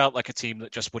 we felt like a team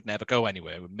that just would never go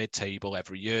anywhere. We're mid-table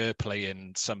every year,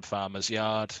 playing some farmer's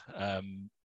yard.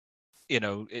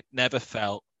 It never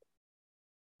felt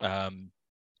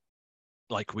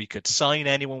like we could sign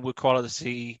anyone with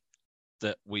quality,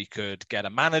 that we could get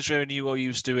a manager who knew what he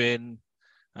was doing.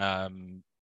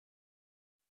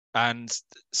 And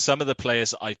some of the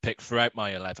players that I picked throughout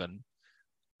my 11,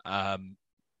 I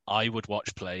would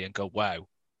watch play and go, wow,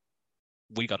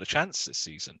 we got a chance this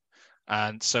season.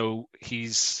 And so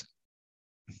he's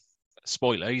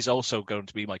also going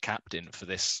to be my captain for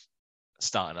this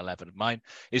starting 11 of mine,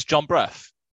 is John Brough.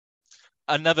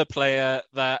 Another player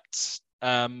that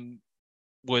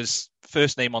was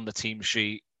first name on the team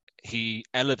sheet. He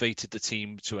elevated the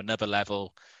team to another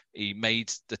level. He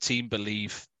made the team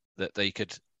believe that they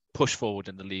could push forward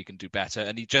in the league and do better.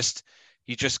 And he just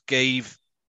gave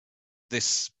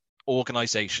this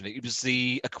organisation. It was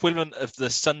the equivalent of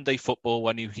the Sunday football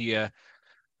when you hear,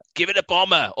 "Give it a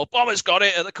Bomber," or "Bomber's got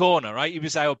it at the corner," right? He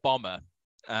was our Bomber.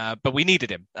 But we needed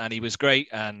him, and he was great.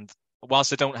 And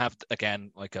whilst I don't have,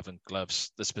 again, like Oven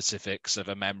Gloves, the specifics of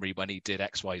a memory when he did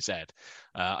X, Y, Z,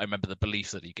 I remember the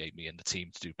belief that he gave me in the team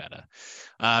to do better.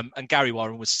 And Gary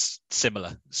Warren was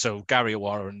similar. So Gary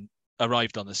Warren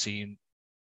arrived on the scene,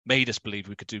 made us believe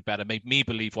we could do better, made me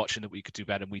believe watching that we could do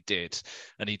better, and we did.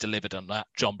 And he delivered on that.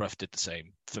 John Brough did the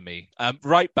same for me.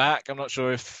 Right back, I'm not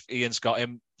sure if Ian's got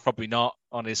him, probably not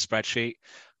on his spreadsheet,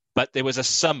 but there was a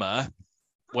summer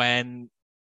when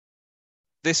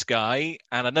this guy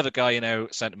and another guy in our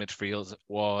centre midfield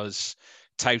was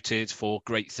touted for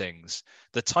great things.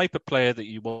 The type of player that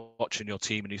you watch in your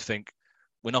team and you think,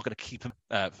 we're not going to keep him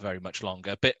very much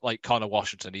longer. A bit like Connor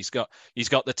Washington. He's got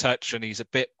the touch and he's a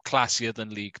bit classier than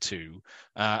League Two.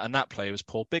 And that player was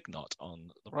Paul Bignot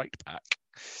on the right back.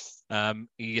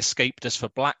 He escaped us for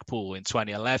Blackpool in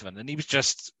 2011, and he was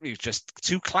just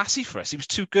too classy for us. He was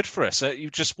too good for us. You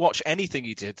just watch anything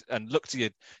he did and look to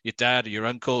your dad or your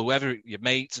uncle, whoever, your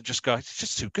mates, and just go, it's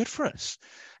just too good for us.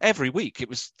 Every week, it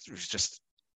was just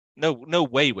no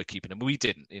way we're keeping him. We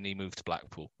didn't, and he moved to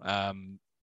Blackpool.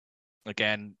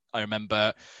 Again, I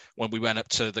remember when we went up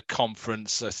to the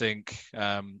conference, I think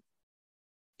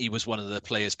he was one of the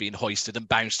players being hoisted and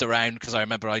bounced around, because I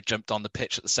remember I jumped on the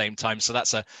pitch at the same time. So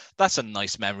that's a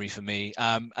nice memory for me.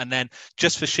 And then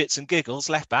just for shits and giggles,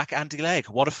 left back Andy Legg.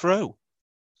 What a throw.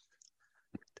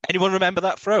 Anyone remember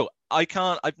that throw? I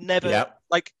can't. I've never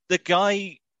like the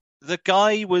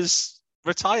guy was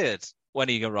retired when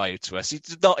he arrived to us.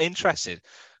 He's not interested,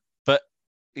 but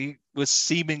he was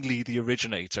seemingly the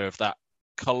originator of that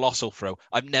colossal throw.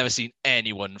 I've never seen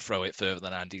anyone throw it further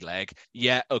than Andy Legg.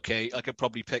 Yeah, okay, I could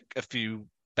probably pick a few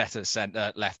better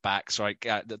centre left backs, right?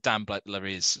 Dan Butler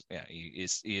is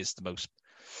the most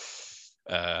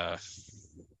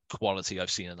quality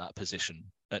I've seen in that position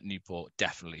at Newport,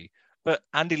 definitely. But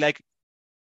Andy Legg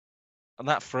and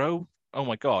that throw, oh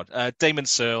my God. Damon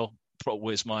Searle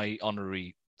was my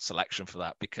honorary selection for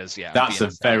that, because that's a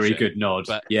very good nod.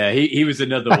 But he was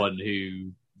another one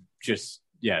who just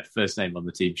first name on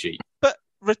the team sheet, but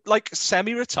like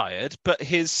semi-retired. But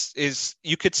his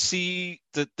you could see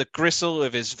the gristle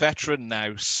of his veteran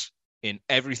nous in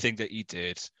everything that he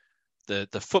did. The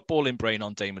footballing brain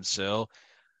on Damon Searle.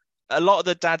 A lot of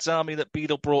the Dad's Army that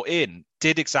Beadle brought in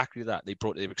did exactly that. They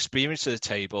brought their experience to the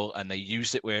table and they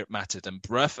used it where it mattered. And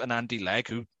Brough and Andy Legg,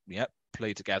 who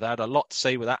played together, had a lot to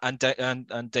say with that.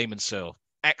 And Damon Searle,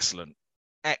 excellent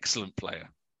player.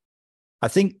 I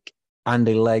think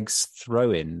Andy Legg's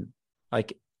throw-in,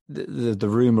 like the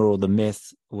rumor or the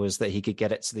myth was that he could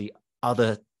get it to the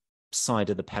other side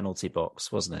of the penalty box,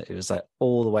 wasn't it? It was like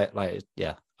all the way, like,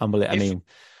 unbelievable.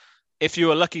 If you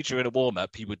were lucky during a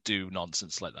warm-up, he would do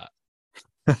nonsense like that.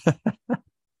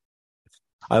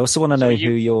 I also want to know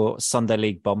who your Sunday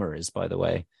League bomber is, by the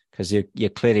way, because you're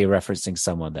clearly referencing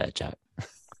someone there, Jack.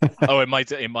 Oh, in my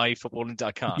footballing,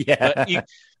 I can't. Yeah, but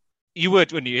you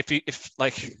would, wouldn't you? If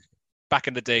like back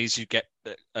in the days, you get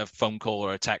a phone call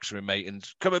or a text from a mate and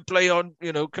come and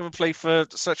play for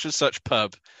such and such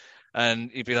pub,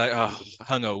 and you'd be like, oh,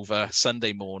 hungover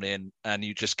Sunday morning, and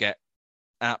you just get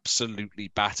absolutely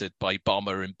battered by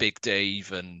Bomber and Big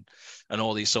Dave and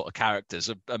all these sort of characters.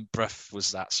 And Brough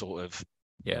was that sort of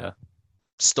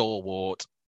stalwart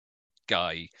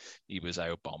guy. He was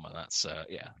our Bomber. That's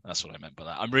what I meant by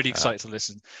that. I'm really excited to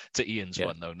listen to Ian's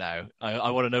one though now.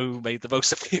 I want to know who made the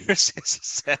most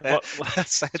appearances.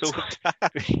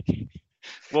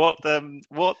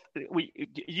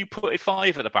 You put a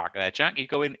 5 at the back there, Jack. You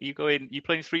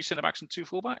playing 3 centre backs and 2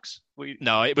 full backs?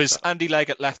 No, it was Andy Legg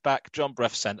at left back, John Brough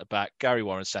centre back, Gary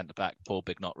Warren centre back, Paul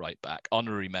Bignot right back.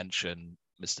 Honorary mention,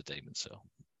 Mr. Damon Searle.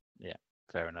 Yeah,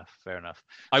 fair enough.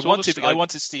 I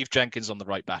wanted Steve Jenkins on the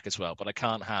right back as well, but I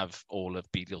can't have all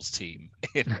of Beadle's team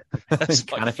in.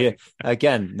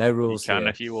 Again, no rules. You can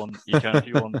if you want. You can if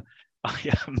you want.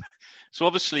 So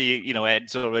obviously,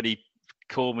 Ed's already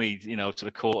call me, to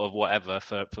the court of whatever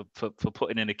for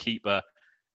putting in a keeper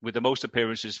with the most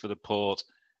appearances for the Port,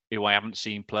 who I haven't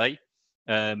seen play.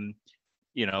 But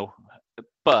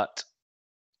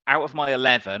out of my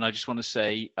 11, I just want to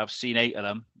say I've seen 8 of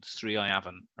them. 3 I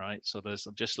haven't, right? So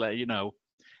I'm just letting you know.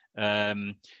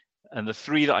 And the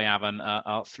 3 that I haven't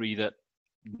are 3 that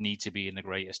need to be in the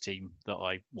greatest team that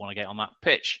I want to get on that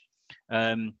pitch.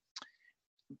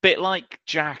 Bit like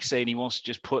Jack saying he wants to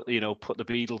just put the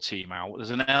Beadle team out.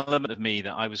 There's an element of me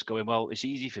that I was going, well, it's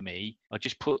easy for me. I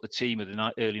just put the team of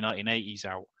the early 1980s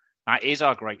out. That is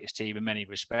our greatest team in many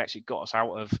respects. It got us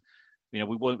out of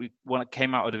We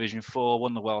came out of Division 4,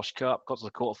 won the Welsh Cup, got to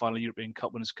the quarterfinal European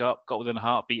Cup Winners' Cup, got within a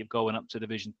heartbeat of going up to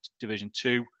Division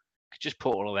 2. Could just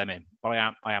put all of them in, but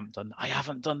I haven't done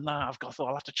that. Thought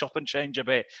I'll have to chop and change a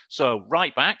bit. So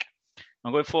right back,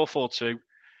 I'm going 4-4-2.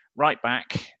 Right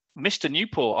back, Mr.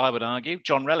 Newport, I would argue,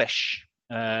 John Relish,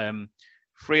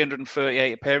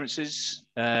 338 appearances.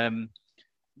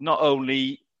 Not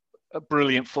only a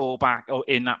brilliant fullback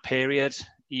in that period,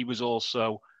 he was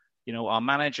also, our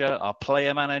manager, our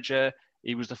player manager.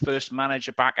 He was the first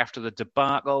manager back after the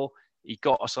debacle. He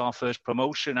got us our first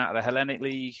promotion out of the Hellenic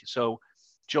League. So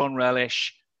John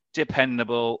Relish,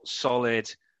 dependable, solid,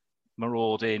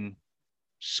 marauding,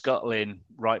 scuttling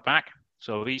right back.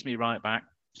 So he's me right back.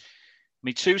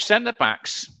 Me two centre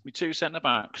backs.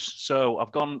 So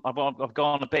I've gone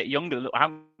a bit younger. I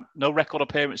have no record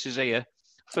appearances here.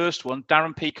 First one,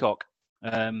 Darren Peacock,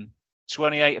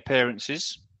 28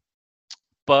 appearances.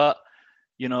 But,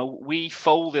 we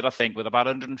folded, I think, with about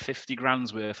 150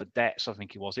 grand's worth of debts, I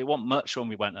think it was. It wasn't much when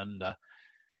we went under.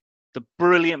 The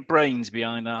brilliant brains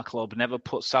behind our club never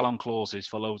put sell-on clauses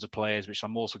for loads of players, which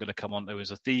I'm also going to come on to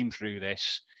as a theme through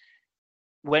this.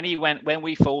 When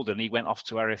we folded and he went off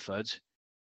to Hereford,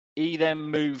 he then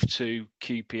moved to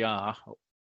QPR.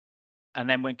 And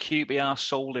then when QPR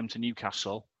sold him to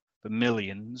Newcastle for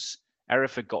millions,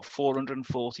 Hereford got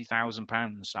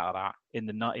 £440,000 out of that in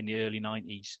the early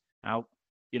 90s. Now,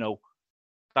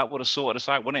 that would have sorted us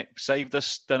out, wouldn't it? Saved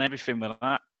us, done everything with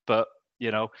that. But,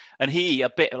 and he, a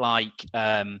bit like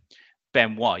Ben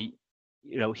White,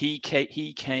 he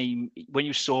came, when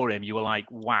you saw him, you were like,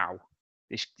 wow,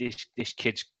 this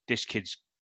kid's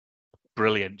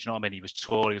brilliant. Do you know what I mean? He was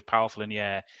tall, he was powerful in the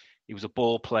air. He was a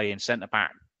ball playing centre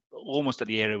back, almost at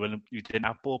the era when you didn't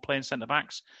have ball playing centre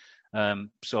backs.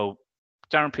 So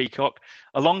Darren Peacock,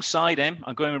 alongside him,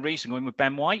 I'm going with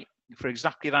Ben White for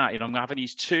exactly that. I'm having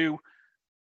these two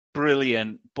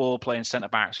brilliant ball playing centre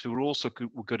backs who were also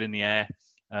good in the air.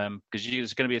 Because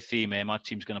there's going to be a theme here. My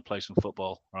team's going to play some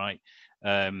football, right?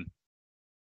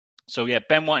 So yeah,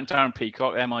 Ben White and Darren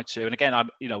Peacock, they're my two. And again,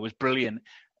 it was brilliant.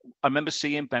 I remember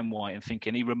seeing Ben White and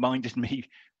thinking he reminded me,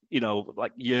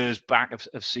 like years back of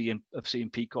seeing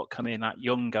Peacock come in, that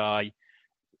young guy.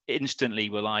 Instantly,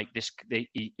 we're like this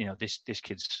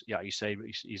kid's, you say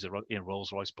he's a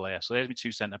Rolls Royce player. So there's my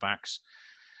two centre backs.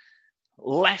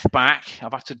 Left back,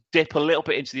 I've had to dip a little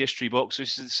bit into the history books. So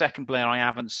this is the second player I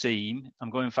haven't seen.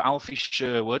 I'm going for Alfie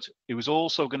Sherwood, who was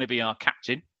also going to be our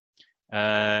captain.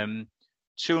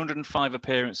 205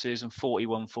 appearances and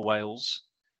 41 for Wales.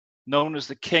 Known as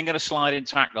the king of the sliding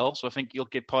tackle, so I think you'll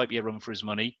give Pipey a run for his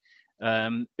money.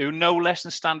 Who no less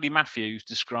than Stanley Matthews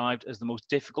described as the most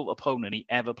difficult opponent he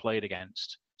ever played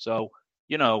against. So,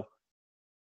 if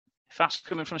that's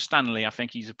coming from Stanley, I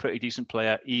think he's a pretty decent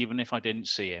player, even if I didn't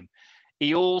see him.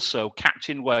 He also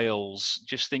captained Wales,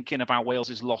 just thinking about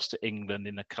Wales's loss to England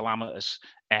in the calamitous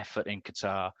effort in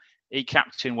Qatar. He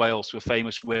captained Wales to a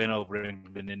famous win over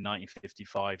England in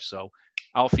 1955. So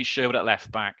Alfie Sherwood at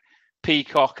left back,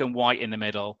 Peacock and White in the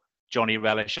middle, Johnny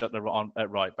Relish at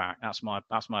right back. That's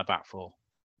my back four.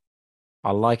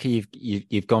 I like how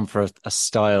you've gone for a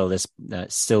style this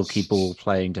silky ball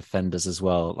playing defenders as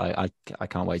well. Like I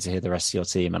can't wait to hear the rest of your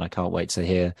team, and I can't wait to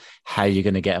hear how you're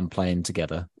going to get them playing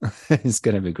together. It's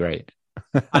going to be great.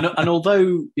 and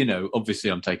although obviously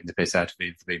I'm taking the piss out of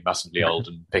me for being massively old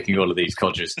and picking all of these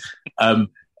codgers,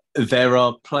 there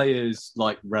are players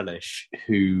like Relish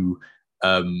who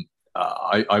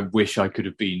I wish I could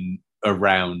have been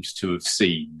around to have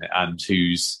seen, and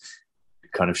whose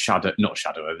kind of not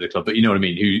shadow over the club, but you know what I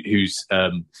mean, whose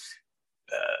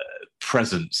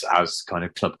presence as kind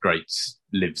of club greats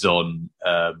lives on,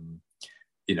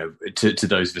 to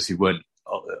those of us who weren't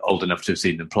old enough to have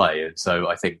seen them play. And so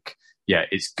I think,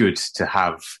 it's good to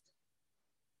have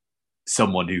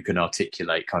someone who can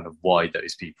articulate kind of why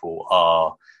those people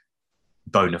are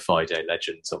bona fide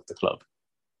legends of the club.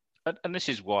 And this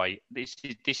is why this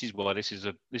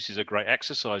is a great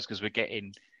exercise, because we're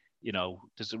getting,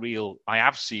 there's a real. I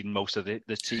have seen most of the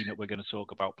team that we're going to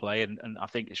talk about play, and I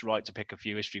think it's right to pick a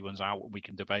few history ones out, and we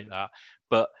can debate that.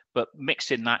 But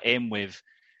mixing that in with,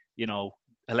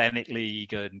 Hellenic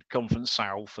League and Conference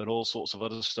South and all sorts of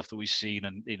other stuff that we've seen,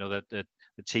 and the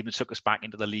team that took us back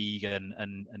into the league and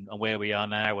where we are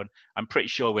now, and I'm pretty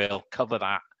sure we'll cover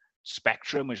that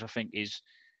spectrum, which I think is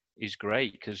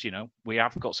great, because we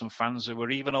have got some fans who are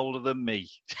even older than me.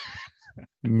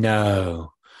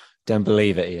 No, don't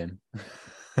believe it, Ian.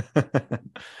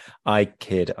 I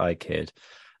kid.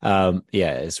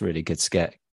 It's really good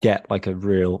to get like a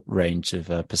real range of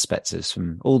perspectives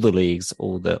from all the leagues,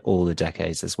 all the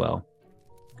decades as well.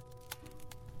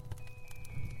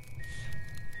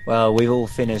 Well, we've all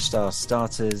finished our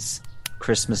starters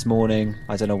Christmas morning.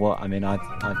 I don't know what. I mean,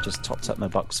 I've just topped up my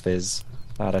Bucks Fizz.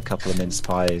 I had a couple of mince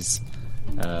pies,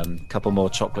 a couple more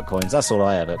chocolate coins. That's all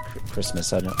I have at Christmas.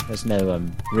 There's no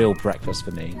real breakfast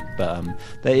for me. But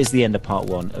that is the end of part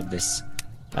one of this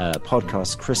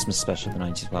podcast Christmas special, the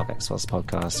 1912 X-Files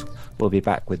podcast. We'll be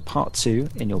back with part two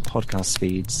in your podcast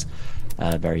feeds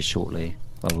very shortly,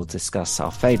 where we'll discuss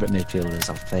our favourite midfielders,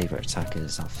 our favourite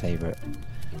attackers, our favourite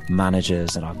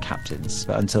managers and our captains.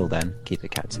 But until then, keep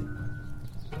it captain.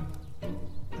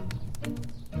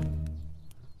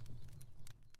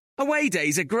 Away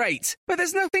days are great, but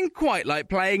there's nothing quite like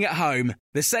playing at home.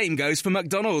 The same goes for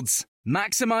McDonald's.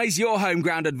 Maximise your home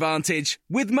ground advantage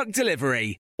with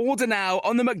McDelivery. Order now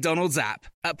on the McDonald's app.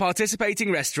 At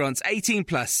participating restaurants, 18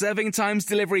 plus, serving times,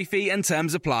 delivery fee and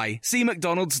terms apply. See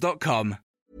mcdonalds.com.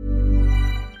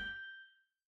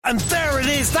 And there it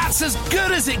is, that's as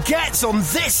good as it gets on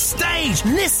this stage.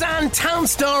 Nissan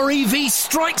Townstar EV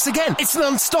strikes again. It's an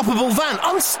unstoppable van,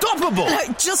 unstoppable.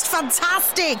 Just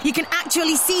fantastic. You can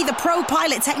actually see the Pro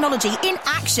Pilot technology in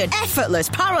action. Effortless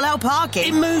parallel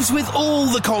parking. It moves with all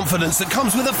the confidence that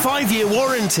comes with a 5-year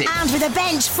warranty. And with a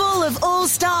bench full of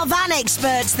all-star van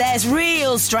experts, there's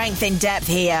real strength in depth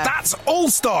here. That's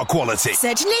all-star quality.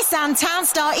 Search Nissan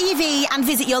Townstar EV and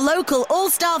visit your local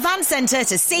all-star van centre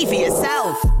to see for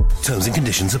yourself. Terms and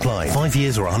conditions apply. 5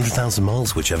 years or 100,000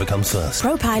 miles, whichever comes first.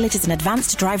 Pro Pilot is an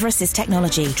advanced driver assist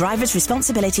technology. Driver's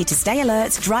responsibility to stay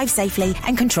alert, drive safely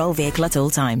and control vehicle at all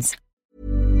times.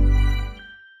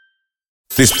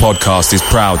 This podcast is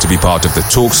proud to be part of the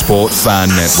TalkSport Fan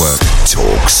Network.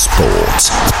 TalkSport.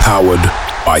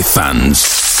 Powered by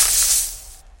fans.